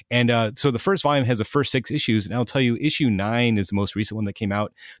 And so the first volume has the first 6 issues. And I'll tell you, issue 9 is the most recent one that came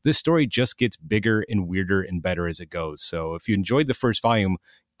out. This story just gets bigger and weirder and better as it goes. So if you enjoyed the first volume,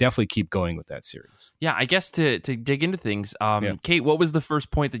 definitely keep going with that series. Yeah, I guess to dig into things, Kate, what was the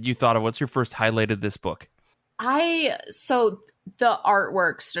first point that you thought of? What's your first highlight of this book? So the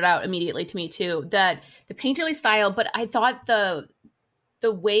artwork stood out immediately to me too, that the painterly style, but I thought the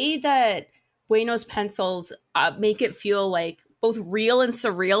way that Bueno's pencils make it feel like both real and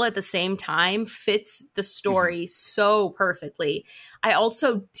surreal at the same time fits the story so perfectly. I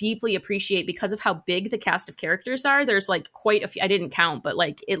also deeply appreciate, because of how big the cast of characters are, there's like quite a few, I didn't count, but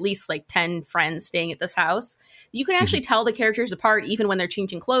like at least like 10 friends staying at this house. You can actually tell the characters apart even when they're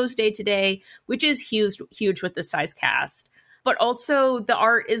changing clothes day to day, which is huge with this size cast. But also the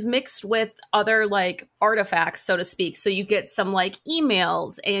art is mixed with other like artifacts, so to speak. So you get some like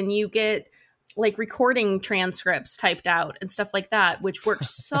emails, and you get like recording transcripts typed out and stuff like that, which works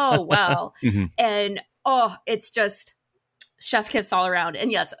so well. And it's just chef kiss all around.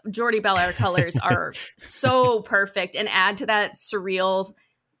 And yes, Jordi Belaire colors are so perfect and add to that surreal,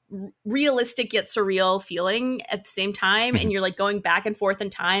 realistic yet surreal feeling at the same time. And you're like going back and forth in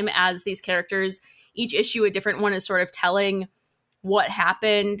time as these characters, each issue, a different one is sort of telling what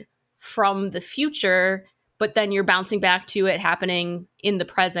happened from the future, but then you're bouncing back to it happening in the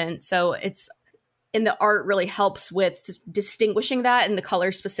present. So and the art really helps with distinguishing that, and the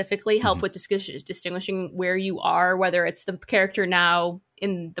colors specifically help with distinguishing where you are, whether it's the character now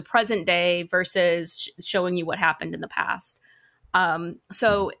in the present day versus showing you what happened in the past.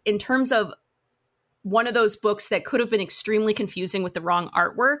 So in terms of one of those books that could have been extremely confusing with the wrong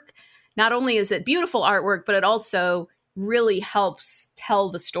artwork, not only is it beautiful artwork, but it also really helps tell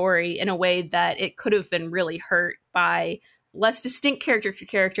the story in a way that it could have been really hurt by less distinct character to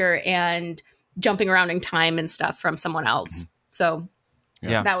character and jumping around in time and stuff from someone else. So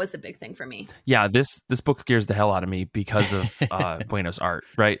that was the big thing for me. Yeah, this book scares the hell out of me because of Bueno's art,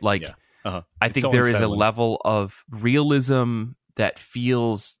 right? Like, I think there is a level of realism that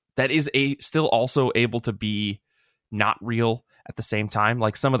is still also able to be not real at the same time.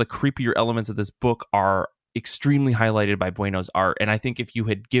 Like, some of the creepier elements of this book are extremely highlighted by Bueno's art. And I think if you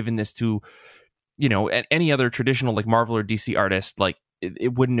had given this to, any other traditional like Marvel or DC artist, like,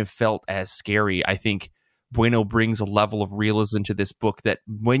 it wouldn't have felt as scary. I think Bueno brings a level of realism to this book that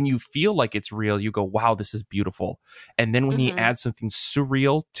when you feel like it's real, you go, wow, this is beautiful. And then when he adds something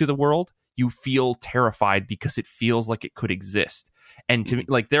surreal to the world, you feel terrified because it feels like it could exist. And to me,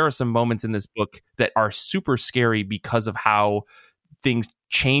 like, there are some moments in this book that are super scary because of how things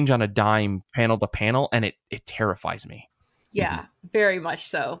change on a dime, panel to panel, and it terrifies me. Yeah, very much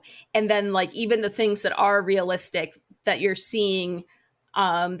so. And then like even the things that are realistic that you're seeing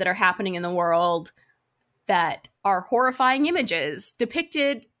that are happening in the world that are horrifying images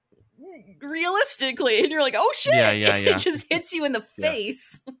depicted realistically, and you're like, oh shit, it just hits you in the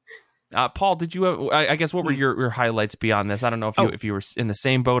face. Paul, did you I guess what were your highlights beyond this? I don't know if you were in the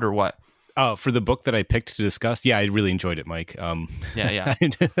same boat or what. For the book that I picked to discuss, I really enjoyed it, Mike. No.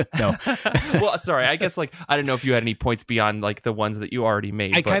 Well, sorry. I guess like I don't know if you had any points beyond like the ones that you already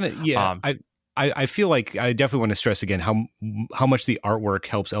made. I feel like I definitely want to stress again how much the artwork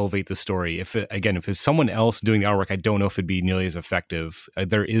helps elevate the story. If it's someone else doing the artwork, I don't know if it'd be nearly as effective.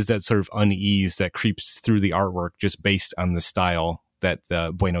 There is that sort of unease that creeps through the artwork just based on the style that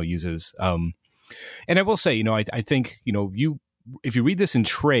Bueno uses. And I will say, I think if you read this in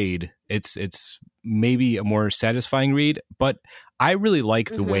trade, it's maybe a more satisfying read. But I really like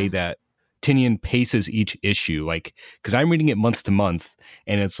the way that Tinian paces each issue, like, because I'm reading it month to month,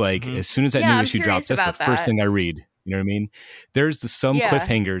 and it's like as soon as that new issue drops, that's the first thing I read. You know what I mean? There's some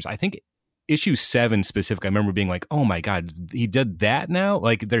cliffhangers. I think issue 7 specific, I remember being like, oh my God, he did that now?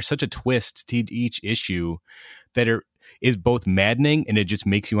 Like, there's such a twist to each issue that is both maddening, and it just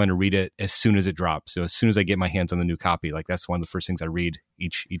makes you want to read it as soon as it drops. So as soon as I get my hands on the new copy, like, that's one of the first things I read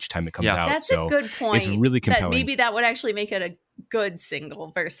each time it comes out. That's a good point. It's really compelling. That maybe that would actually make it a good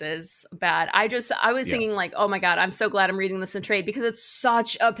single versus bad. I was thinking like, oh my God, I'm so glad I'm reading this in trade because it's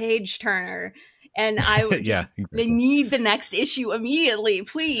such a page turner. And I would Yeah, just, exactly. they need the next issue immediately,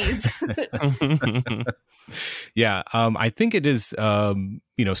 please. Yeah, I think it is,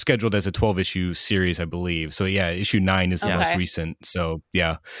 scheduled as a 12-issue series, I believe. So yeah, issue 9 is the most Okay. recent. So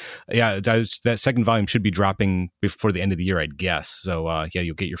yeah, that second volume should be dropping before the end of the year, I'd guess. So yeah,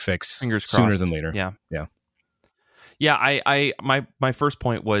 you'll get your fix Fingers sooner crossed. than later. Yeah. Yeah. Yeah, my first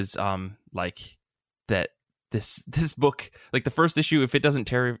point was like that this book, like the first issue, if it doesn't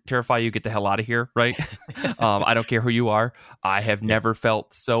terrify you, get the hell out of here, right? I don't care who you are. I have never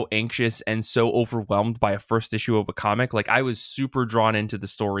felt so anxious and so overwhelmed by a first issue of a comic. Like I was super drawn into the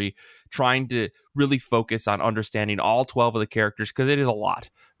story, trying to really focus on understanding all 12 of the characters, because it is a lot,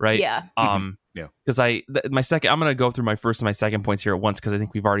 right? Yeah. Yeah. Because I'm gonna go through my first and my second points here at once, because I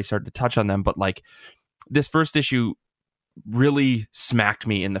think we've already started to touch on them. But like this first issue really smacked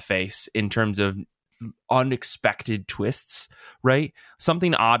me in the face in terms of unexpected twists, right?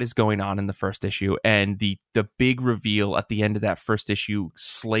 Something odd is going on in the first issue, and the big reveal at the end of that first issue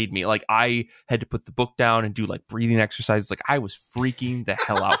slayed me. Like I had to put the book down and do like breathing exercises. Like I was freaking the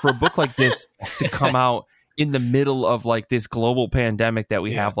hell out for a book like this to come out in the middle of like this global pandemic that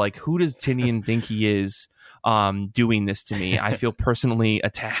we have. Like, who does Tinian think he is doing this to me? I feel personally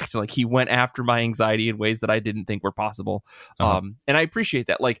attacked. Like he went after my anxiety in ways that I didn't think were possible. And I appreciate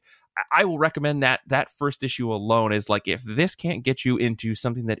that. Like I will recommend that first issue alone is like, if this can't get you into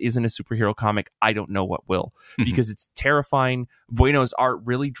something that isn't a superhero comic, I don't know what will, because it's terrifying. Bueno's art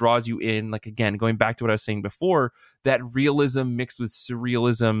really draws you in. Like, again, going back to what I was saying before, that realism mixed with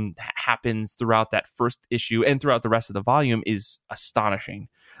surrealism happens throughout that first issue and throughout the rest of the volume is astonishing.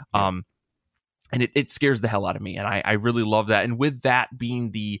 And it scares the hell out of me. And I really love that. And with that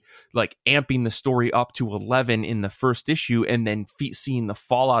being the like amping the story up to 11 in the first issue, and then seeing the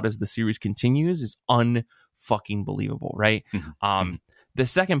fallout as the series continues is unfucking believable, right? The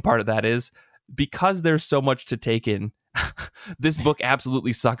second part of that is, because there's so much to take in, this book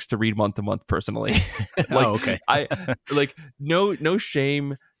absolutely sucks to read month to month personally. Like, okay. I like no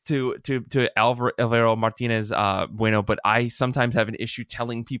shame to Alvaro Martinez Bueno, but I sometimes have an issue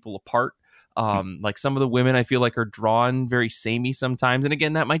telling people apart. Like some of the women I feel like are drawn very samey sometimes, and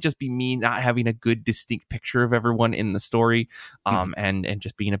again, that might just be me not having a good distinct picture of everyone in the story, and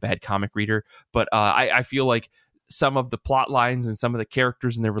just being a bad comic reader. But I feel like some of the plot lines and some of the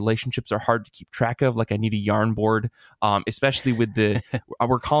characters and their relationships are hard to keep track of. Like I need a yarn board, especially with the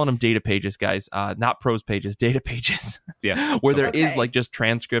we're calling them data pages, guys, not prose pages, data pages. Yeah, where there is like just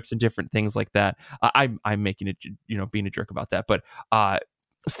transcripts and different things like that. I'm making it, being a jerk about that, but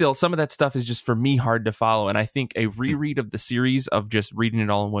still, some of that stuff is just for me hard to follow, and I think a reread of the series of just reading it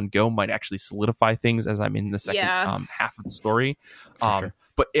all in one go might actually solidify things as I'm in the second half of the story. Sure.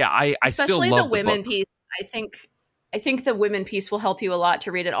 But yeah, I especially still love the women piece. I think the women piece will help you a lot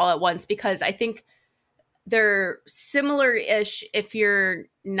to read it all at once, because I think they're similar-ish if you're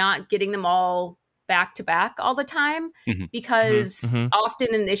not getting them all back to back all the time, because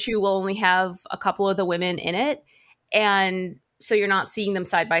often an issue will only have a couple of the women in it, and so you're not seeing them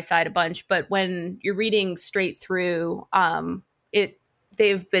side by side a bunch. But when you're reading straight through,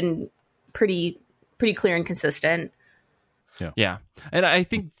 they've been pretty clear and consistent. Yeah. And I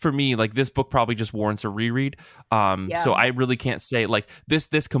think for me, like, this book probably just warrants a reread. So I really can't say like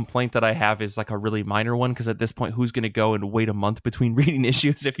this complaint that I have is like a really minor one, because at this point, who's going to go and wait a month between reading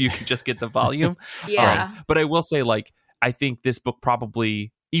issues if you can just get the volume? But I will say, like, I think this book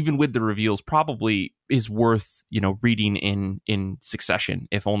probably, even with the reveals, probably is worth, reading in succession,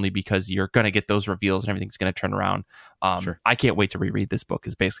 if only because you're going to get those reveals and everything's going to turn around. Sure. I can't wait to reread this book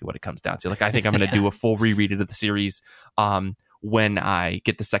is basically what it comes down to. Like, I think I'm going to do a full reread of the series when I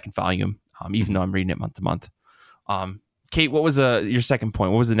get the second volume, even though I'm reading it month to month. Kate, what was your second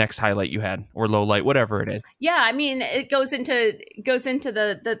point? What was the next highlight you had, or low light, whatever it is? Yeah, I mean, it goes into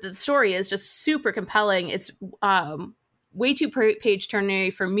the story is just super compelling. It's way too page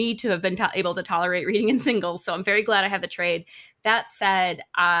turnery for me to have been able to tolerate reading in singles. So I'm very glad I have the trade. That said,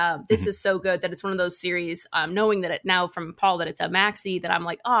 this is so good that it's one of those series, knowing that it now from Paul that it's a maxi, that I'm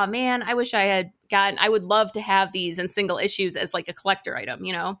like, oh man, I wish I had gotten, I would love to have these in single issues as like a collector item,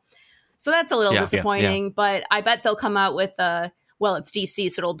 So that's a little disappointing, but I bet they'll come out with well, it's DC,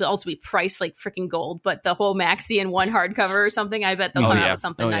 so it'll also be priced like freaking gold, but the whole maxi in one hardcover or something, I bet they'll come out with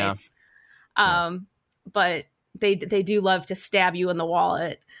something nice. But they do love to stab you in the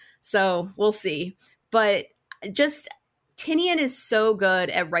wallet. So we'll see. But just Tinian is so good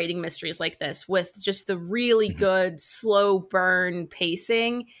at writing mysteries like this with just the really good slow burn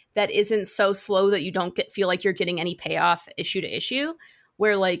pacing that isn't so slow that you don't feel like you're getting any payoff issue to issue,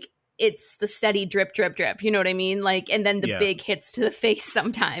 where like it's the steady drip, drip, drip. You know what I mean? Like, and then the big hits to the face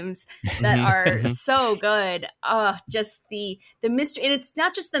sometimes that are so good. Just the mystery. And it's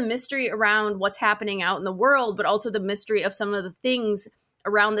not just the mystery around what's happening out in the world, but also the mystery of some of the things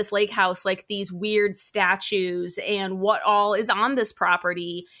around this lake house, like these weird statues and what all is on this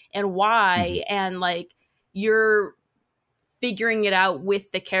property and why. And like, you're figuring it out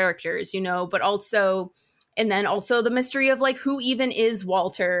with the characters, you know, but also, and then also the mystery of like, who even is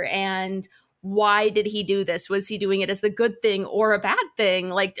Walter and why did he do this? Was he doing it as the good thing or a bad thing?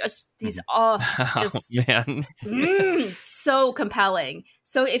 Like just these, it's just man. So compelling.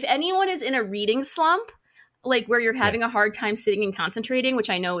 So if anyone is in a reading slump, like where you're having a hard time sitting and concentrating, which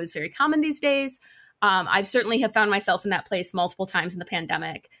I know is very common these days, I've certainly have found myself in that place multiple times in the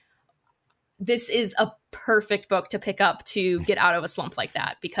pandemic. This is a perfect book to pick up to get out of a slump like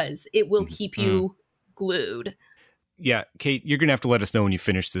that, because it will keep you glued. Yeah, Kate, you're going to have to let us know when you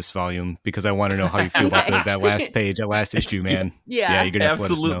finish this volume, because I want to know how you feel about that last page, that last issue, man. Yeah, you're going to have to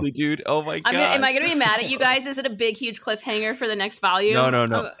let us know. Absolutely, dude. Oh my God. Am I going to be mad at you guys? Is it a big, huge cliffhanger for the next volume?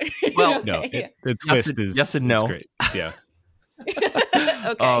 No. Well, okay. No, the twist is yes and no. Great. Yeah.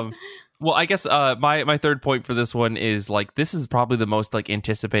 Okay. Well, I guess my third point for this one is like, this is probably the most like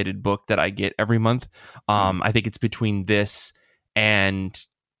anticipated book that I get every month. I think it's between this and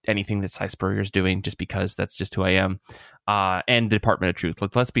anything that Cy Spurrier's doing, just because that's just who I am. And the Department of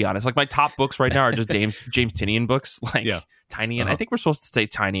Truth. Let's be honest. Like my top books right now are just James Tynion books, like Tiny. And I think we're supposed to say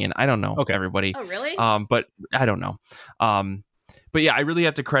Tiny, and I don't know. Okay, everybody. Oh, really? But I don't know. But yeah, I really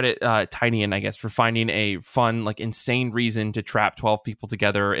have to credit Tynion, I guess, for finding a fun, like insane reason to trap 12 people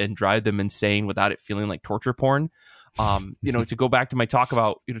together and drive them insane without it feeling like torture porn. To go back to my talk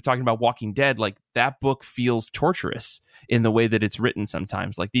about, talking about Walking Dead, like that book feels torturous in the way that it's written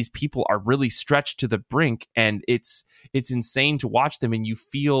sometimes. Like these people are really stretched to the brink, and it's insane to watch them, and you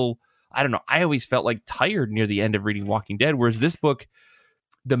feel, I don't know, I always felt like tired near the end of reading Walking Dead, whereas this book,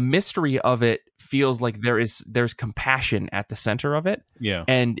 the mystery of it feels like there's compassion at the center of it. Yeah.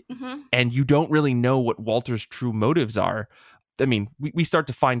 And you don't really know what Walter's true motives are. I mean, we start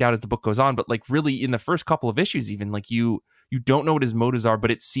to find out as the book goes on, but like really in the first couple of issues, even like you don't know what his motives are, but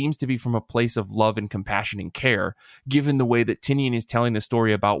it seems to be from a place of love and compassion and care, given the way that Tynion is telling the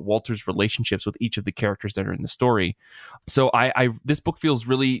story about Walter's relationships with each of the characters that are in the story. So this book feels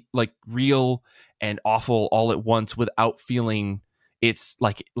really like real and awful all at once without feeling it's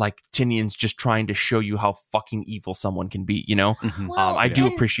like Tynion's just trying to show you how fucking evil someone can be, you know? Well, I do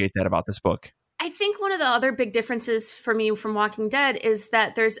appreciate that about this book. I think one of the other big differences for me from Walking Dead is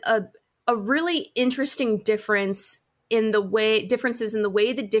that there's a really interesting differences in the way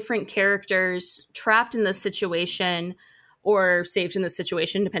the different characters trapped in this situation or saved in this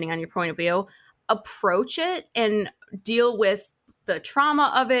situation, depending on your point of view, approach it and deal with the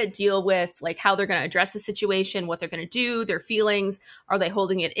trauma of it, deal with like how they're going to address the situation, what they're going to do, their feelings. Are they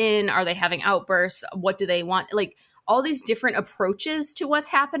holding it in? Are they having outbursts? What do they want? Like all these different approaches to what's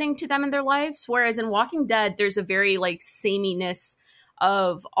happening to them in their lives. Whereas in Walking Dead, there's a very like sameness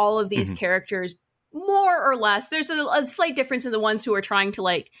of all of these characters, more or less. There's a slight difference in the ones who are trying to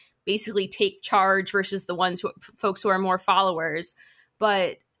like basically take charge versus the folks who are more followers.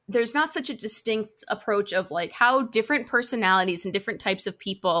 But there's not such a distinct approach of like how different personalities and different types of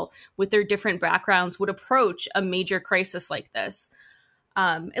people with their different backgrounds would approach a major crisis like this.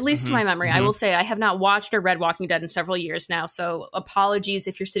 At least to my memory. I will say I have not watched or read Walking Dead in several years now. So apologies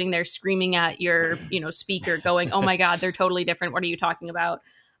if you're sitting there screaming at your, speaker going, oh my God, they're totally different. What are you talking about?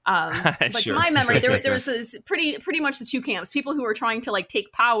 But to my memory, there was pretty much the two camps: people who were trying to like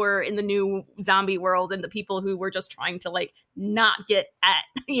take power in the new zombie world, and the people who were just trying to like not get at,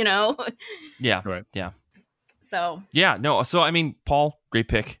 Yeah. Right. Yeah. So yeah, no. So I mean, Paul, great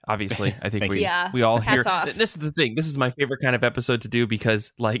pick. Obviously, I think we all hear. This is the thing. This is my favorite kind of episode to do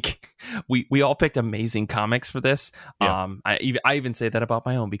because like we all picked amazing comics for this. Yeah. I even say that about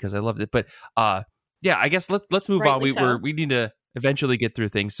my own because I loved it. But yeah, I guess let's move on. We need to eventually get through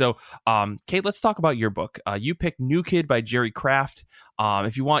things. So, Kate, let's talk about your book. You picked New Kid by Jerry Craft.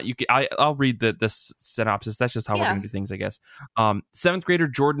 If you want, you can. I'll read the synopsis. That's just how we're going to do things, I guess. 7th grader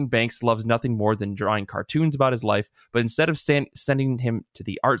Jordan Banks loves nothing more than drawing cartoons about his life, but instead of sending him to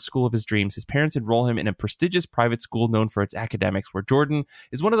the art school of his dreams, his parents enroll him in a prestigious private school known for its academics, where Jordan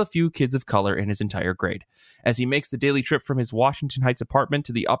is one of the few kids of color in his entire grade. As he makes the daily trip from his Washington Heights apartment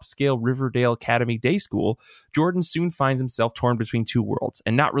to the upscale Riverdale Academy Day School, Jordan soon finds himself torn between two worlds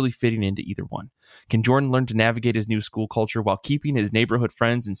and not really fitting into either one. Can Jordan learn to navigate his new school culture while keeping his neighborhood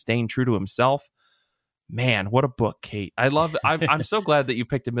friends and staying true to himself? Man, what a book, Kate. I'm so glad that you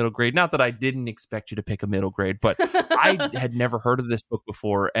picked a middle grade. Not that I didn't expect you to pick a middle grade, but I had never heard of this book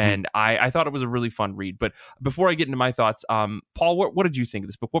before, and I thought it was a really fun read. But before I get into my thoughts, Paul, what did you think of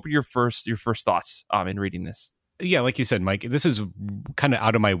this book? What were your first thoughts in reading this? Yeah, like you said, Mike, this is kind of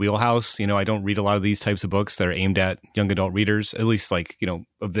out of my wheelhouse. I don't read a lot of these types of books that are aimed at young adult readers, at least like,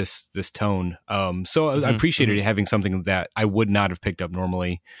 of this tone. So I appreciated having something that I would not have picked up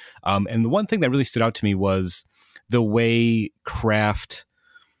normally. And the one thing that really stood out to me was the way Kraft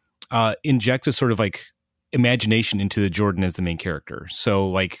injects a sort of like imagination into the Jordan as the main character. So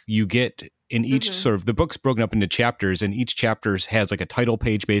like you get in each sort of, the book's broken up into chapters, and each chapter has like a title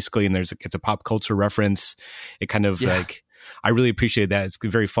page basically, and it's a pop culture reference. It kind of like, I really appreciate that. It's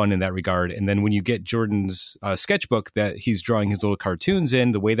very fun in that regard. And then when you get Jordan's sketchbook that he's drawing his little cartoons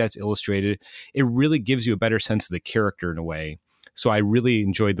in, the way that's illustrated, it really gives you a better sense of the character in a way. So I really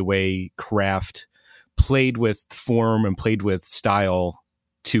enjoyed the way Kraft played with form and played with style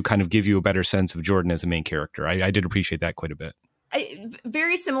to kind of give you a better sense of Jordan as a main character. I did appreciate that quite a bit.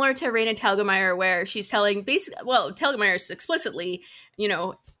 Very similar to Raina Telgemeier, where she's telling Telgemeier's explicitly,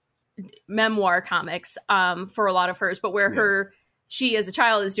 memoir comics for a lot of hers, but where she as a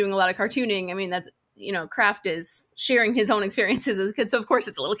child is doing a lot of cartooning. I mean, that's, Kraft is sharing his own experiences as a kid. So of course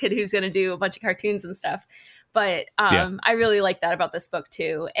it's a little kid who's going to do a bunch of cartoons and stuff. But I really like that about this book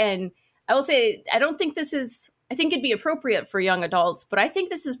too. And I will say, I think it'd be appropriate for young adults, but I think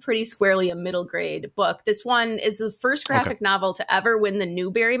this is pretty squarely a middle grade book. This one is the first graphic novel to ever win the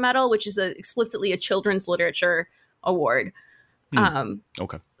Newbery Medal, which is explicitly a children's literature award.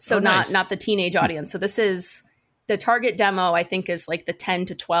 So not the teenage audience. So this is the target demo, I think, is like the 10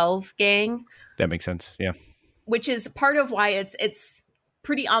 to 12 gang. That makes sense. Yeah. Which is part of why it's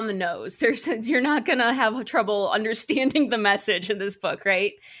pretty on the nose. You're not going to have trouble understanding the message in this book,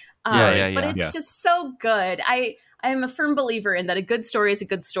 right? But it's just so good. I am a firm believer in that a good story is a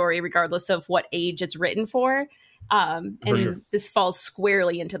good story, regardless of what age it's written for. This falls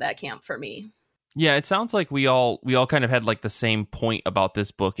squarely into that camp for me. Yeah, it sounds like we all kind of had like the same point about this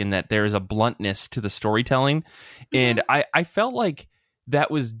book, in that there is a bluntness to the storytelling. And I felt like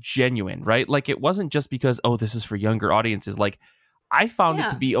that was genuine, right? Like it wasn't just because, this is for younger audiences. Like I found it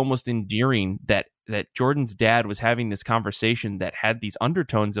to be almost endearing that Jordan's dad was having this conversation that had these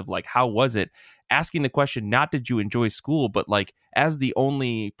undertones of like, how was it? Asking the question, not did you enjoy school, but like, as the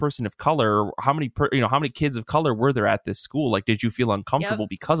only person of color, how many kids of color were there at this school? Like, did you feel uncomfortable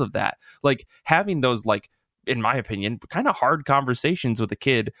because of that? Like having those, like, in my opinion, kind of hard conversations with a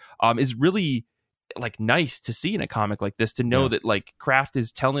kid is really like nice to see in a comic like this, to know that like Kraft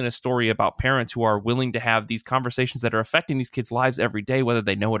is telling a story about parents who are willing to have these conversations that are affecting these kids' lives every day, whether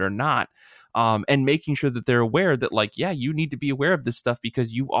they know it or not. And making sure that they're aware that like, you need to be aware of this stuff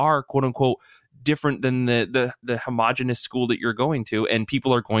because you are quote unquote different than the homogenous school that you're going to, and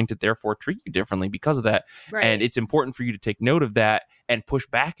people are going to therefore treat you differently because of that. Right. And it's important for you to take note of that and push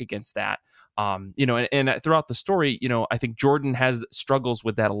back against that. And throughout the story, I think Jordan has struggles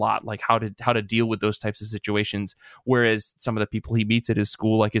with that a lot, like how to deal with those types of situations. Whereas some of the people he meets at his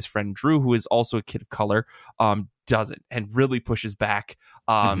school, like his friend Drew, who is also a kid of color, doesn't, and really pushes back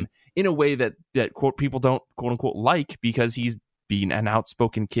in a way that quote people don't quote unquote like, because he's being an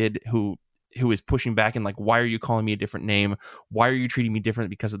outspoken kid who is pushing back and like, why are you calling me a different name? Why are you treating me different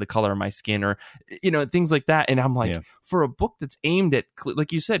because of the color of my skin? Or, things like that. And I'm like, for a book that's aimed at,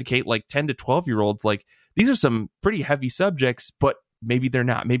 like you said, Kate, like 10 to 12 year olds, like these are some pretty heavy subjects, but maybe they're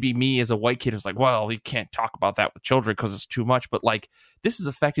not. Maybe me as a white kid is like, well, you can't talk about that with children because it's too much. But like, this is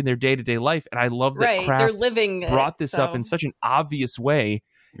affecting their day-to-day life. And I love that Kraft brought this up in such an obvious way.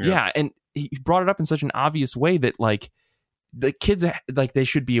 Yeah. And he brought it up in such an obvious way that like, the kids, like, they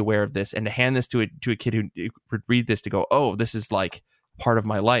should be aware of this, and to hand this to a kid who would read this to go, oh, this is like part of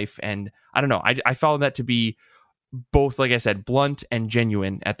my life. And I don't know, I found that to be both, like I said, blunt and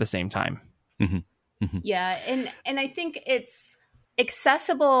genuine at the same time. Yeah. And I think it's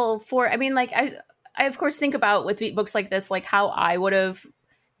accessible for, I mean, like I of course think about with books like this, like how I would have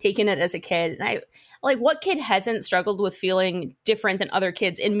taken it as a kid. And I like, what kid hasn't struggled with feeling different than other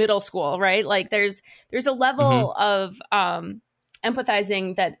kids in middle school, right? Like there's a level of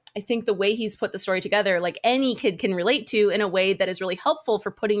empathizing that I think the way he's put the story together, like any kid can relate to in a way that is really helpful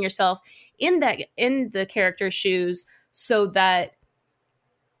for putting yourself in the character's shoes, so that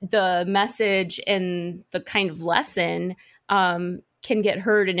the message and the kind of lesson can get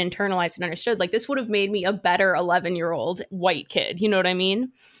heard and internalized and understood. Like this would have made me a better 11-year-old white kid. You know what I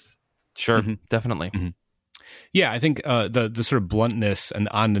mean? Sure, definitely. Yeah, I think the sort of bluntness and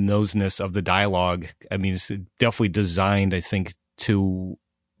on the noseness of the dialogue, I mean, it's definitely designed, I think, to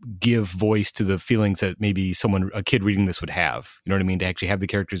give voice to the feelings that maybe a kid reading this would have. You know what I mean? To actually have the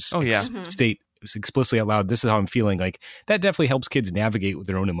characters state explicitly out loud, this is how I'm feeling. Like that definitely helps kids navigate with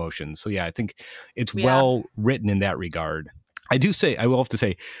their own emotions. So yeah, I think it's well written in that regard. I will have to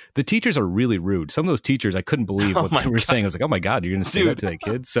say, the teachers are really rude. Some of those teachers, I couldn't believe what they were saying. I was like, oh my God, you're going to say that to that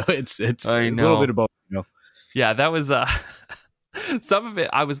kid? So it's a little bit about, Yeah, that was some of it.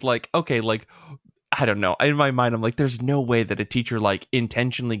 I was like, okay, like, I don't know. In my mind, I'm like, there's no way that a teacher like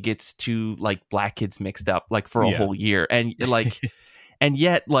intentionally gets two like black kids mixed up like for a whole year. And like, and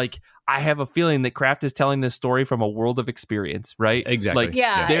yet like, I have a feeling that Kraft is telling this story from a world of experience, right? Exactly.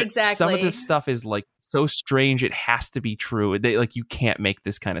 Like, exactly. Some of this stuff is like so strange, it has to be true. Like you can't make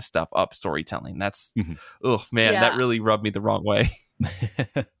this kind of stuff up storytelling. That's, oh man, that really rubbed me the wrong way.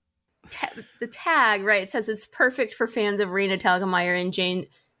 The tag, right? It says it's perfect for fans of Raina Telgemeier and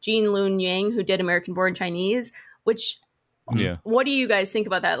Jean Lun Yang, who did American Born Chinese, which... What do you guys think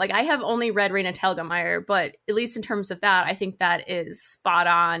about that? Like, I have only read Raina Telgemeier, but at least in terms of that, I think that is spot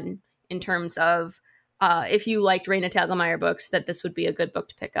on in terms of if you liked Raina Telgemeier books, that this would be a good book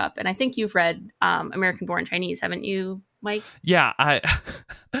to pick up. And I think you've read American Born Chinese, haven't you, Mike? Yeah,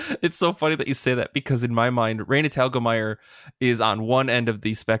 it's so funny that you say that, because in my mind, Raina Telgemeier is on one end of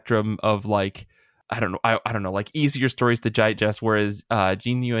the spectrum of like, I don't know, like easier stories to digest, whereas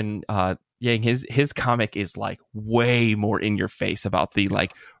Jean Yuen Yang, his comic is like way more in your face about the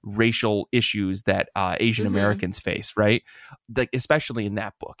like racial issues that Asian Americans face, right? Like especially in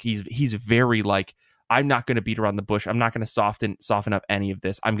that book, he's very like, I'm not going to beat around the bush. I'm not going to soften up any of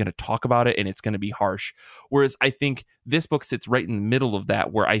this. I'm going to talk about it, and it's going to be harsh. Whereas I think this book sits right in the middle of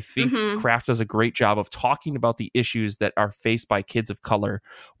that, where I think Kraft does a great job of talking about the issues that are faced by kids of color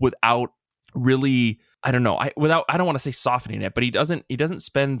without really, I don't know, I don't want to say softening it, but he doesn't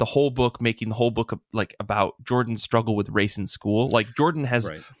spend the whole book making the whole book like about Jordan's struggle with race in school. Like Jordan has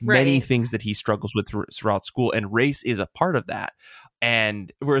many things that he struggles with throughout school, and race is a part of that.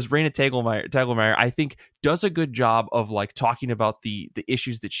 And whereas Raina Telgemeier, I think, does a good job of like talking about the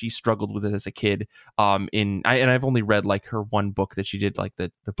issues that she struggled with as a kid. I've only read like her one book that she did, like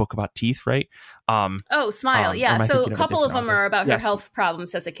the book about teeth, right? Smile, yeah. So a couple of them are about her health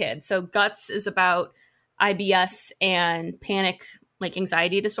problems as a kid. So Guts is about IBS and panic, like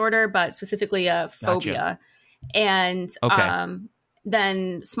anxiety disorder, but specifically a phobia. Gotcha. And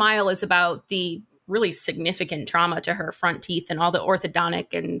then Smile is about the really significant trauma to her front teeth and all the orthodontic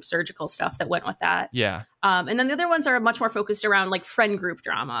and surgical stuff that went with that. Yeah. And then the other ones are much more focused around like friend group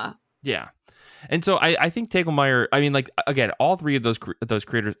drama. Yeah. And so I think Telgemeier, I mean, like, again, all three of those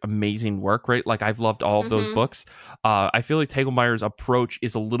creators, amazing work, right? Like I've loved all of those books. I feel like Telgemeier's approach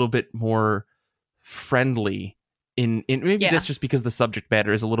is a little bit more friendly in maybe that's just because the subject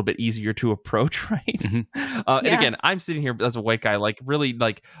matter is a little bit easier to approach, right? And again, I'm sitting here as a white guy, like really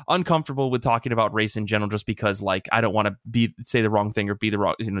like uncomfortable with talking about race in general, just because like I don't want to say the wrong thing or do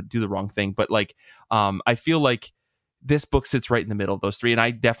the wrong thing. But like I feel like this book sits right in the middle of those three, and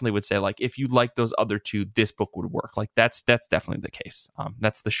I definitely would say like if you like those other two, this book would work. Like that's definitely the case.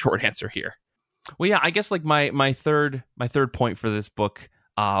 That's the short answer here. Well, yeah, I guess like my third point for this book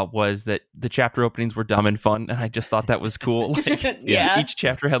was that the chapter openings were dumb and fun, and I just thought that was cool. Like, each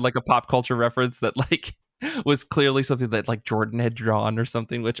chapter had like a pop culture reference that like was clearly something that like Jordan had drawn or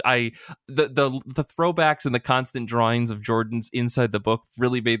something, which the throwbacks and the constant drawings of Jordan's inside the book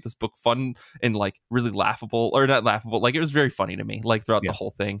really made this book fun and like really laughable, or not laughable, like it was very funny to me, like throughout the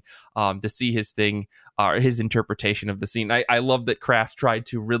whole thing, to see his thing, his interpretation of the scene. I love that Kraft tried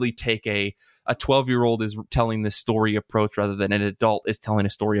to really take a 12-year-old is telling this story approach rather than an adult is telling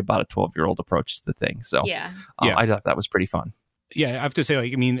a story about a 12-year-old approach to the thing. So I thought that was pretty fun. Yeah, I have to say,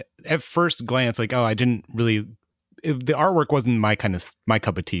 like, I mean, at first glance, like, I didn't really. The artwork wasn't my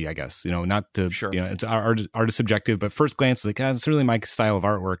cup of tea, I guess. You know, not to it's art is subjective, but first glance, like, it's really my style of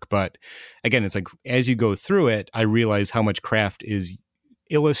artwork. But again, it's like as you go through it, I realize how much Kraft is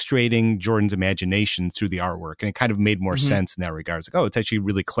illustrating Jordan's imagination through the artwork, and it kind of made more sense in that regard. It's like, it's actually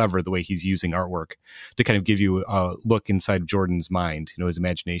really clever the way he's using artwork to kind of give you a look inside Jordan's mind, his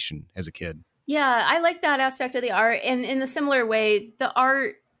imagination as a kid. Yeah, I like that aspect of the art. And in a similar way, the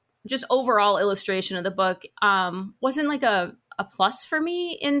art, just overall illustration of the book, wasn't like a plus for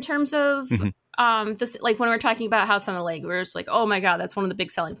me in terms of this. Like when we're talking about House on the Lake, we're just like, oh my God, that's one of the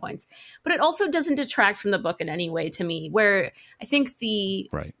big selling points. But it also doesn't detract from the book in any way to me, where I think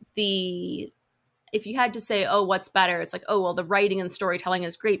if you had to say, oh, what's better? It's like, oh, well, the writing and storytelling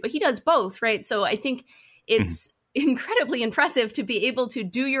is great, but he does both, right? So I think it's incredibly impressive to be able to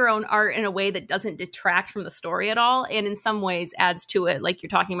do your own art in a way that doesn't detract from the story at all, and in some ways adds to it, like you're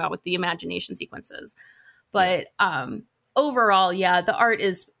talking about with the imagination sequences. But overall, yeah, the art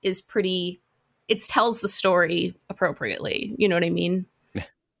is pretty. It tells the story appropriately. You know what I mean?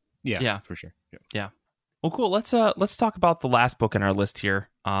 Yeah, for sure. Yeah. Well, cool. Let's talk about the last book on our list here,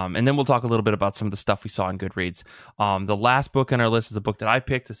 and then we'll talk a little bit about some of the stuff we saw in Goodreads. The last book on our list is a book that I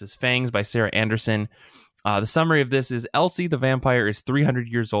picked. This is Fangs by Sarah Anderson. The summary of this is Elsie the vampire is 300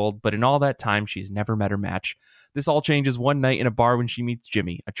 years old, but in all that time, she's never met her match. This all changes one night in a bar when she meets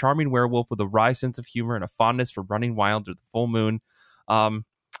Jimmy, a charming werewolf with a wry sense of humor and a fondness for running wild through the full moon.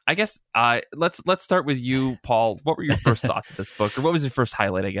 I guess let's start with you, Paul. What were your first thoughts of this book, or what was your first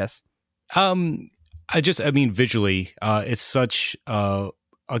highlight, I guess? I mean, visually, it's such a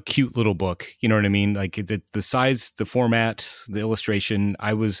cute little book. You know what I mean? Like the size, the format, the illustration.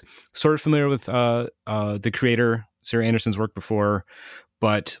 I was sort of familiar with the creator, Sarah Anderson's work before,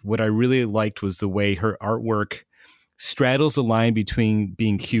 but what I really liked was the way her artwork straddles the line between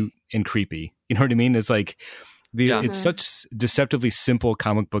being cute and creepy. You know what I mean? It's like it's such deceptively simple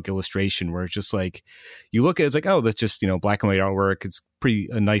comic book illustration where it's just like you look at it, it's like, oh, that's just, black and white artwork. It's pretty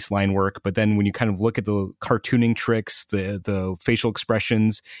a nice line work. But then when you kind of look at the cartooning tricks, the facial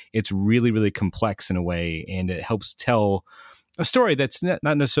expressions, it's really, really complex in a way. And it helps tell a story that's not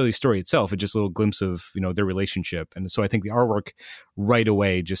necessarily a story itself. It's just a little glimpse of, their relationship. And so I think the artwork right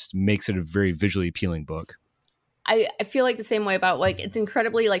away just makes it a very visually appealing book. I feel like the same way about like it's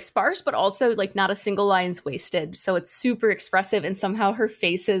incredibly like sparse, but also like not a single line's wasted. So it's super expressive, and somehow her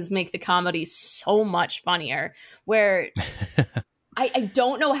faces make the comedy so much funnier. Where I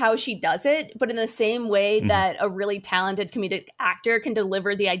don't know how she does it, but in the same way that a really talented comedic actor can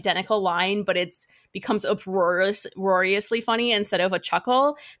deliver the identical line, but it's becomes uproariously funny instead of a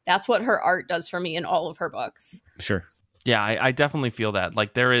chuckle. That's what her art does for me in all of her books. Sure. Yeah, I definitely feel that.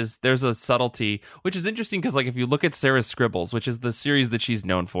 Like there's a subtlety, which is interesting because like if you look at Sarah's Scribbles, which is the series that she's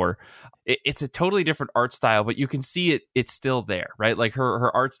known for, it's a totally different art style, but you can see it's still there, right? Like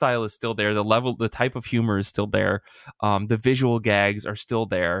her art style is still there. The type of humor is still there. The visual gags are still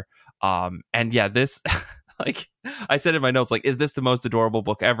there. And yeah, this like I said in my notes, like, is this the most adorable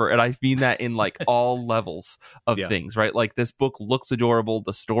book ever? And I mean that in like all levels of things, right? Like this book looks adorable.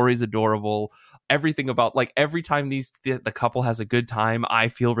 The story's adorable. Everything about like every time the couple has a good time, I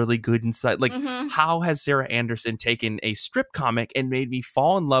feel really good inside. Like how has Sarah Anderson taken a strip comic and made me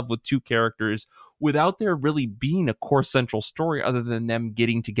fall in love with two characters without there really being a core central story other than them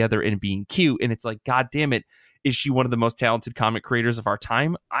getting together and being cute? And it's like, God damn it. Is she one of the most talented comic creators of our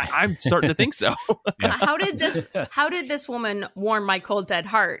time? I'm starting to think so. How did this woman warm my cold dead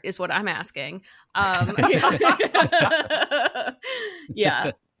heart is what I'm asking.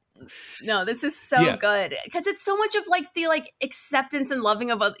 Yeah. No, this is so good because it's so much of like the like acceptance and loving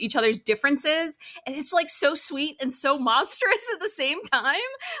of each other's differences, and it's like so sweet and so monstrous at the same time.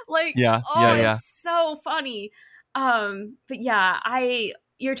 Like, it's so funny. But yeah,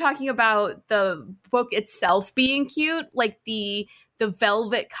 you're talking about the book itself being cute, like the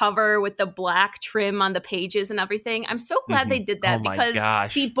velvet cover with the black trim on the pages and everything. I'm so glad they did that because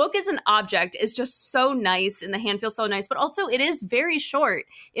the book as an object is just so nice and the hand feels so nice, but also it is very short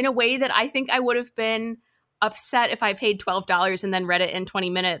in a way that I think I would have been upset if I paid $12 and then read it in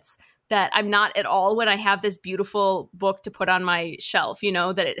 20 minutes. That I'm not at all when I have this beautiful book to put on my shelf,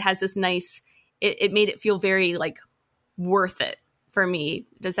 that it has this nice, it made it feel very like worth it for me.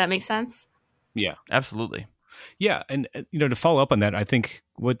 Does that make sense? Yeah, absolutely. Yeah, and to follow up on that, I think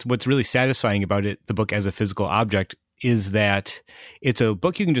what's really satisfying about the book as a physical object, is that it's a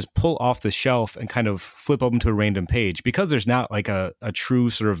book you can just pull off the shelf and kind of flip open to a random page because there's not like a true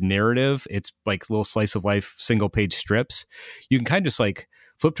sort of narrative. It's like little slice of life, single page strips. You can kind of just like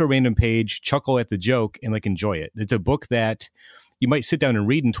flip to a random page, chuckle at the joke, and like enjoy it. It's a book that you might sit down and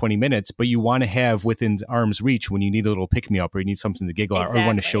read in 20 minutes, but you want to have within arm's reach when you need a little pick-me-up or you need something to giggle at or you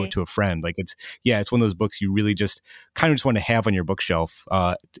want to show it to a friend. Like it's one of those books you really just kind of just want to have on your bookshelf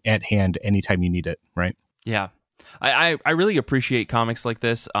at hand anytime you need it, right? Yeah. I really appreciate comics like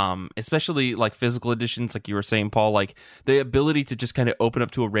this, especially like physical editions, like you were saying, Paul, like the ability to just kind of open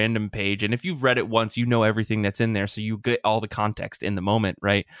up to a random page. And if you've read it once, you know everything that's in there. So you get all the context in the moment,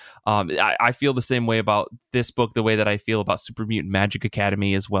 right? I feel the same way about this book, the way that I feel about Super Mutant Magic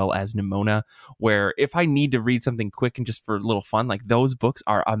Academy as well as Nimona, where if I need to read something quick and just for a little fun, like those books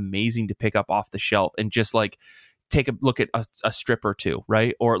are amazing to pick up off the shelf and just like take a look at a strip or two,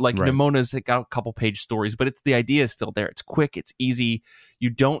 right? Or like Nimona's got a couple page stories, but the idea is still there. It's quick, it's easy. You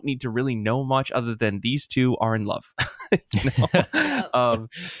don't need to really know much other than these two are in love.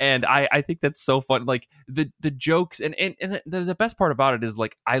 And I think that's so fun. Like the jokes and the best part about it is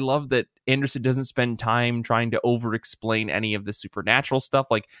like I love that Anderson doesn't spend time trying to over explain any of the supernatural stuff.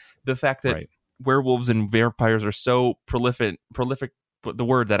 Like the fact that werewolves and vampires are so prolific, the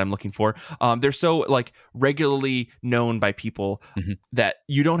word that I'm looking for. They're so like regularly known by people that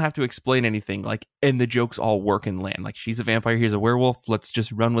you don't have to explain anything. Like, and the jokes all work and land. Like, she's a vampire, he's a werewolf. Let's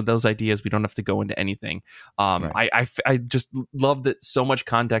just run with those ideas. We don't have to go into anything. Right. I just love that so much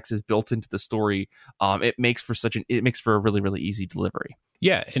context is built into the story. It makes for a really, really easy delivery.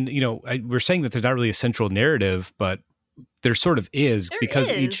 Yeah, and we're saying that there's not really a central narrative, but there sort of is,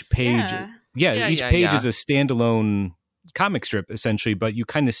 because each page, each page is a standalone comic strip essentially, but you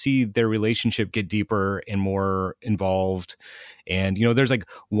kind of see their relationship get deeper and more involved. And there's like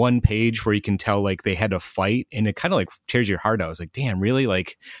one page where you can tell like they had a fight, and it kind of like tears your heart out. I was like, damn, really?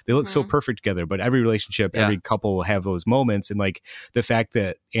 Like, they look so perfect together. But every relationship, every couple will have those moments, and like the fact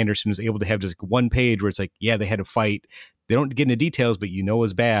that Anderson was able to have just one page where it's like, yeah, they had a fight. They don't get into details, but it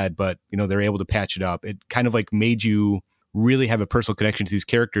was bad, but they're able to patch it up. It kind of like made you really have a personal connection to these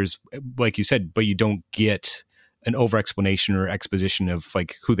characters, like you said, but you don't get an over explanation or exposition of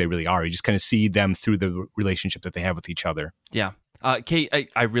like who they really are. You just kind of see them through the relationship that they have with each other. Yeah. Kate,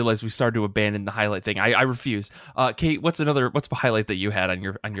 I realized we started to abandon the highlight thing. I refuse. Kate, what's a highlight that you had on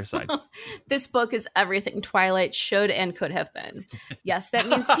your side? This book is everything Twilight should and could have been. Yes, that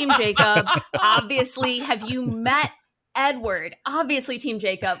means Team Jacob. Obviously, have you met Edward? Obviously, Team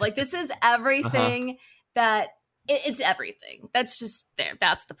Jacob. Like, this is everything that it's everything. That's just there.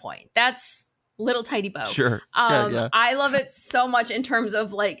 That's the point. That's Little Tiny Bow. Sure. I love it so much in terms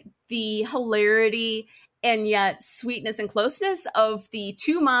of like the hilarity and yet sweetness and closeness of the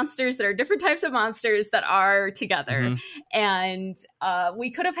two monsters that are different types of monsters that are together. And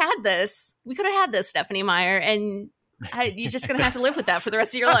we could have had this. We could have had this, Stephenie Meyer, and you're just going to have to live with that for the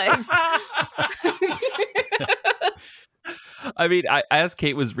rest of your lives. I mean, as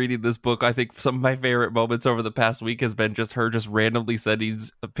Kate was reading this book, I think some of my favorite moments over the past week has been just her just randomly sending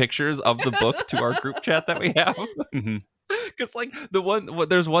pictures of the book to our group chat that we have. Because like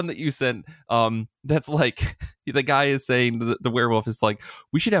there's one that you sent that's like the guy is saying, the werewolf is like,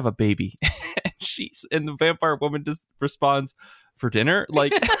 we should have a baby. And the vampire woman just responds, for dinner?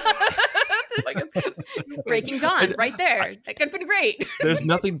 Like... Breaking Dawn right there. That could have been great. There's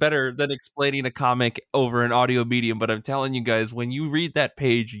nothing better than explaining a comic over an audio medium, but I'm telling you guys, when you read that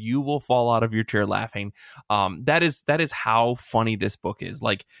page, you will fall out of your chair laughing. That is how funny this book is.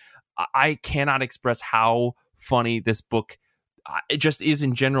 Like, I cannot express how funny this book it just is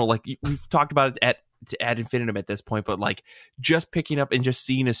in general. Like, we've talked about it ad infinitum at this point, but like just picking up and just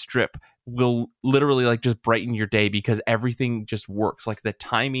seeing a strip will literally like just brighten your day, because everything just works. Like the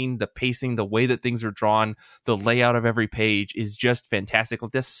timing, the pacing, the way that things are drawn, the layout of every page is just fantastic.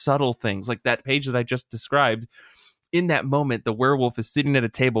 Like the subtle things, like that page that I just described. In that moment, the werewolf is sitting at a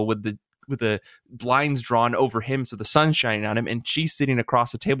table with the blinds drawn over him so the sun's shining on him, and she's sitting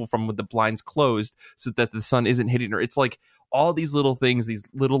across the table from with the blinds closed so that the sun isn't hitting her. It's like all these little things, these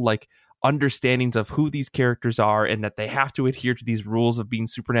little like understandings of who these characters are and that they have to adhere to these rules of being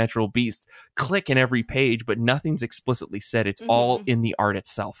supernatural beasts click in every page, but nothing's explicitly said. It's all in the art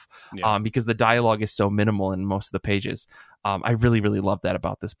itself, because the dialogue is so minimal in most of the pages. I really, really love that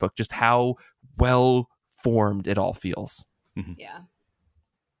about this book, just how well formed it all feels. Yeah.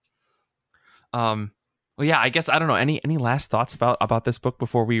 Well, yeah, I guess, I don't know, any last thoughts about this book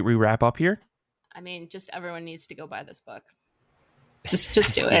before we wrap up here? I mean, just everyone needs to go buy this book. Just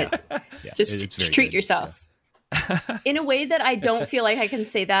do it. Just treat yourself. In a way that I don't feel like I can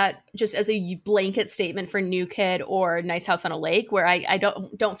say that just as a blanket statement for New Kid or Nice House on a Lake, where I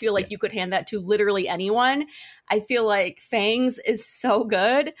don't feel like you could hand that to literally anyone. I feel like Fangs is so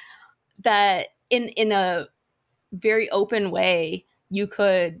good that in a very open way, you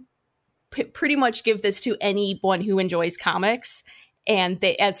could pretty much give this to anyone who enjoys comics, and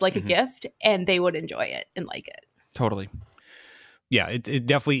they as like a gift, and they would enjoy it and like it. Totally. Yeah, it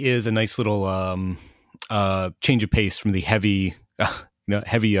definitely is a nice little change of pace from the heavy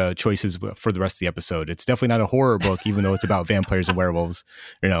choices for the rest of the episode. It's definitely not a horror book, even though it's about vampires and werewolves.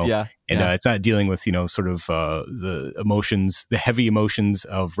 It's not dealing with sort of the emotions, the heavy emotions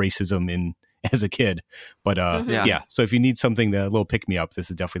of racism as a kid. But so if you need something, a little pick me up, this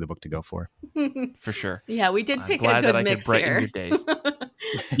is definitely the book to go for. For sure. Yeah, we did pick a good mix here. Your days.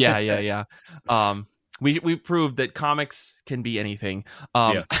 Yeah. We proved that comics can be anything.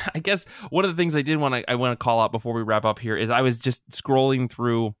 I guess one of the things I want to call out before we wrap up here is I was just scrolling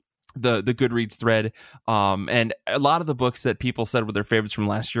through the Goodreads thread, and a lot of the books that people said were their favorites from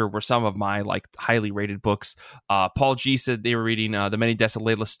last year were some of my like highly rated books. Paul G said they were reading The Many Deaths of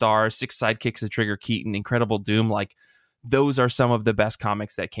Layla Starr, Six Sidekicks of Trigger Keaton, Incredible Doom. Like, those are some of the best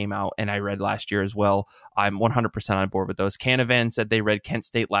comics that came out and I read last year as well. I'm 100% on board with those. Canavan said they read Kent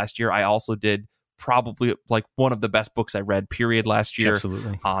State last year. I also did. Probably like one of the best books I read, period, last year.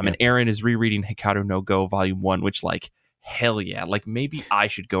 Absolutely. And Aaron is rereading Hikaru no Go Volume 1, which, like, hell yeah. Like, maybe I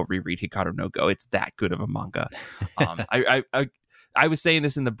should go reread Hikaru no Go. It's that good of a manga. I was saying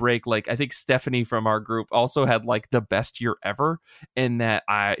this in the break. Like, I think Stephanie from our group also had like the best year ever in that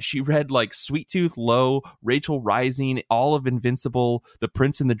she read like Sweet Tooth, Low, Rachel Rising, all of Invincible, The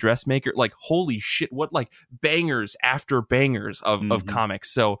Prince and the Dressmaker. Like, holy shit, what like bangers after bangers of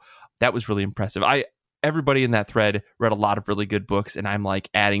comics. So that was really impressive. Everybody in that thread read a lot of really good books, and I'm like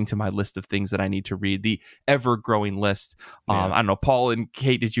adding to my list of things that I need to read, the ever-growing list. I don't know, Paul and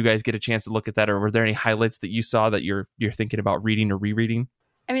Kate, did you guys get a chance to look at that, or were there any highlights that you saw that you're thinking about reading or rereading?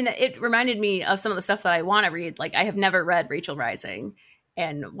 I mean, it reminded me of some of the stuff that I want to read. Like, I have never read Rachel Rising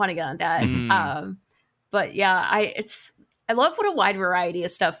and want to get on that. But yeah, I love what a wide variety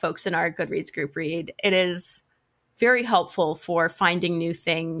of stuff folks in our Goodreads group read. It is very helpful for finding new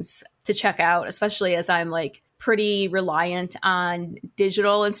things to check out, especially as I'm like pretty reliant on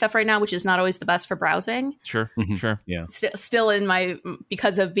digital and stuff right now, which is not always the best for browsing. Sure. Sure. Yeah. Still in my,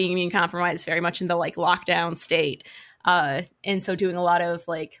 because of being immune compromised, very much in the like lockdown state. And so doing a lot of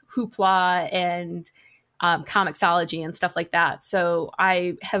like Hoopla and Comixology and stuff like that. So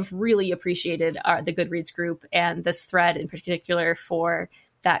I have really appreciated the Goodreads group and this thread in particular for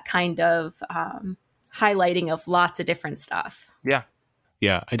that kind of highlighting of lots of different stuff. Yeah,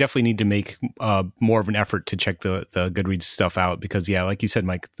 I definitely need to make more of an effort to check the Goodreads stuff out because, yeah, like you said,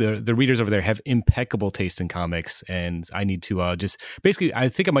 Mike, the readers over there have impeccable taste in comics, and I need to just basically, I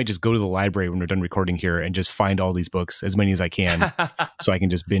think I might just go to the library when we're done recording here and just find all these books, as many as I can, so I can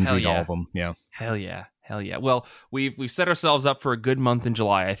just binge read all of them. Yeah. Hell yeah. Well, we've set ourselves up for a good month in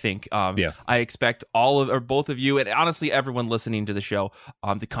July, I think. I expect both of you, and honestly everyone listening to the show,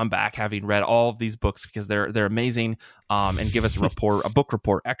 to come back having read all of these books because they're amazing, and give us a book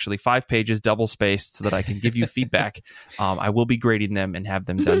report, actually 5 pages, double spaced, so that I can give you feedback. I will be grading them and have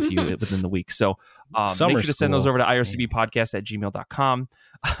them done to you within the week. So make sure to send those over to ircbpodcast@gmail.com.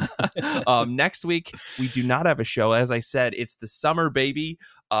 Next week, we do not have a show. As I said, it's the summer, baby.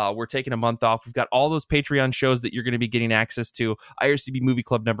 We're taking a month off. We've got all those Patreon shows that you're going to be getting access to. IRCB Movie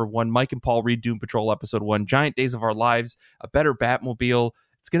Club #1, Mike and Paul read Doom Patrol Episode 1, Giant Days of Our Lives, A Better Batmobile.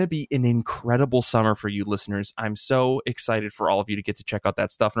 It's going to be an incredible summer for you listeners. I'm so excited for all of you to get to check out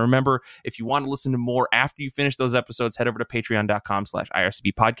that stuff. And remember, if you want to listen to more after you finish those episodes, head over to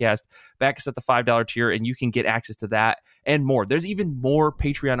patreon.com/IRCB podcast. Back us at the $5 tier, and you can get access to that and more. There's even more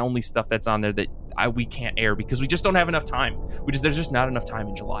Patreon-only stuff that's on there that we can't air because we just don't have enough time. There's just not enough time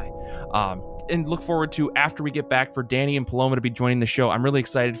in July. And look forward to, after we get back, for Danny and Paloma to be joining the show. I'm really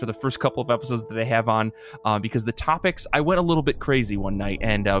excited for the first couple of episodes that they have on, because the topics, I went a little bit crazy one night,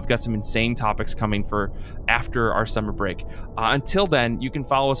 and we've got some insane topics coming for after our summer break. Until then, you can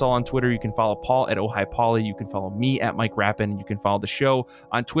follow us all on Twitter. You can follow Paul at OhiPolly. You can follow me at Mike Rappin. You can follow the show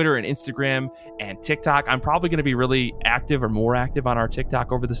on Twitter and Instagram and TikTok. I'm probably going to be really active or more active on our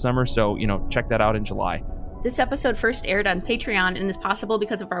TikTok over the summer, so check that out in July. This episode first aired on Patreon and is possible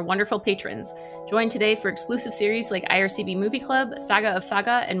because of our wonderful patrons. Join today for exclusive series like IRCB Movie Club, Saga of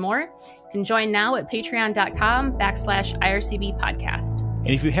Saga, and more. You can join now at patreon.com/IRCB podcast. And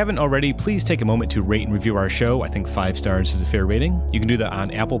if you haven't already, please take a moment to rate and review our show. I think 5 stars is a fair rating. You can do that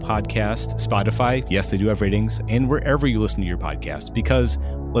on Apple Podcasts, Spotify. Yes, they do have ratings. And wherever you listen to your podcast, because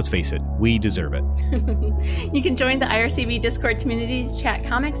let's face it, we deserve it. You can join the IRCB Discord communities, chat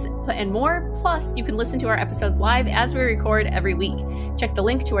comics, and more. Plus, you can listen to our episodes live as we record every week. Check the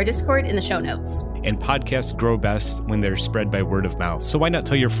link to our Discord in the show notes. And podcasts grow best when they're spread by word of mouth. So why not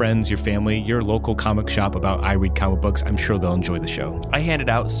tell your friends, your family, your local comic shop about I Read Comic Books? I'm sure they'll enjoy the show. I handed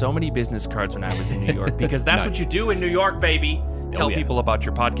out so many business cards when I was in New York because that's what you do in New York, baby. Tell people about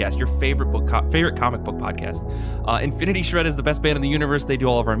your podcast, your favorite comic book podcast. Infinity Shred is the best band in the universe. They do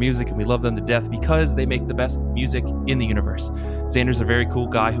all of our music, and we love them to death because they make the best music in the universe. Xander's a very cool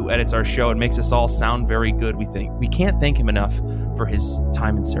guy who edits our show and makes us all sound very good, we think. We can't thank him enough for his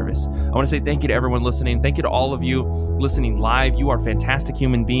time and service. I want to say thank you to everyone listening. Thank you to all of you listening live. You are fantastic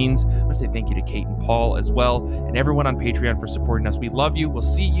human beings. I want to say thank you to Kate and Paul as well, and everyone on Patreon for supporting us. We love you. We'll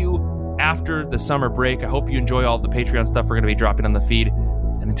see you after the summer break. I hope you enjoy all the Patreon stuff we're going to be dropping on the feed.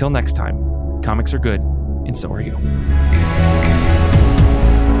 And until next time, comics are good, and so are you.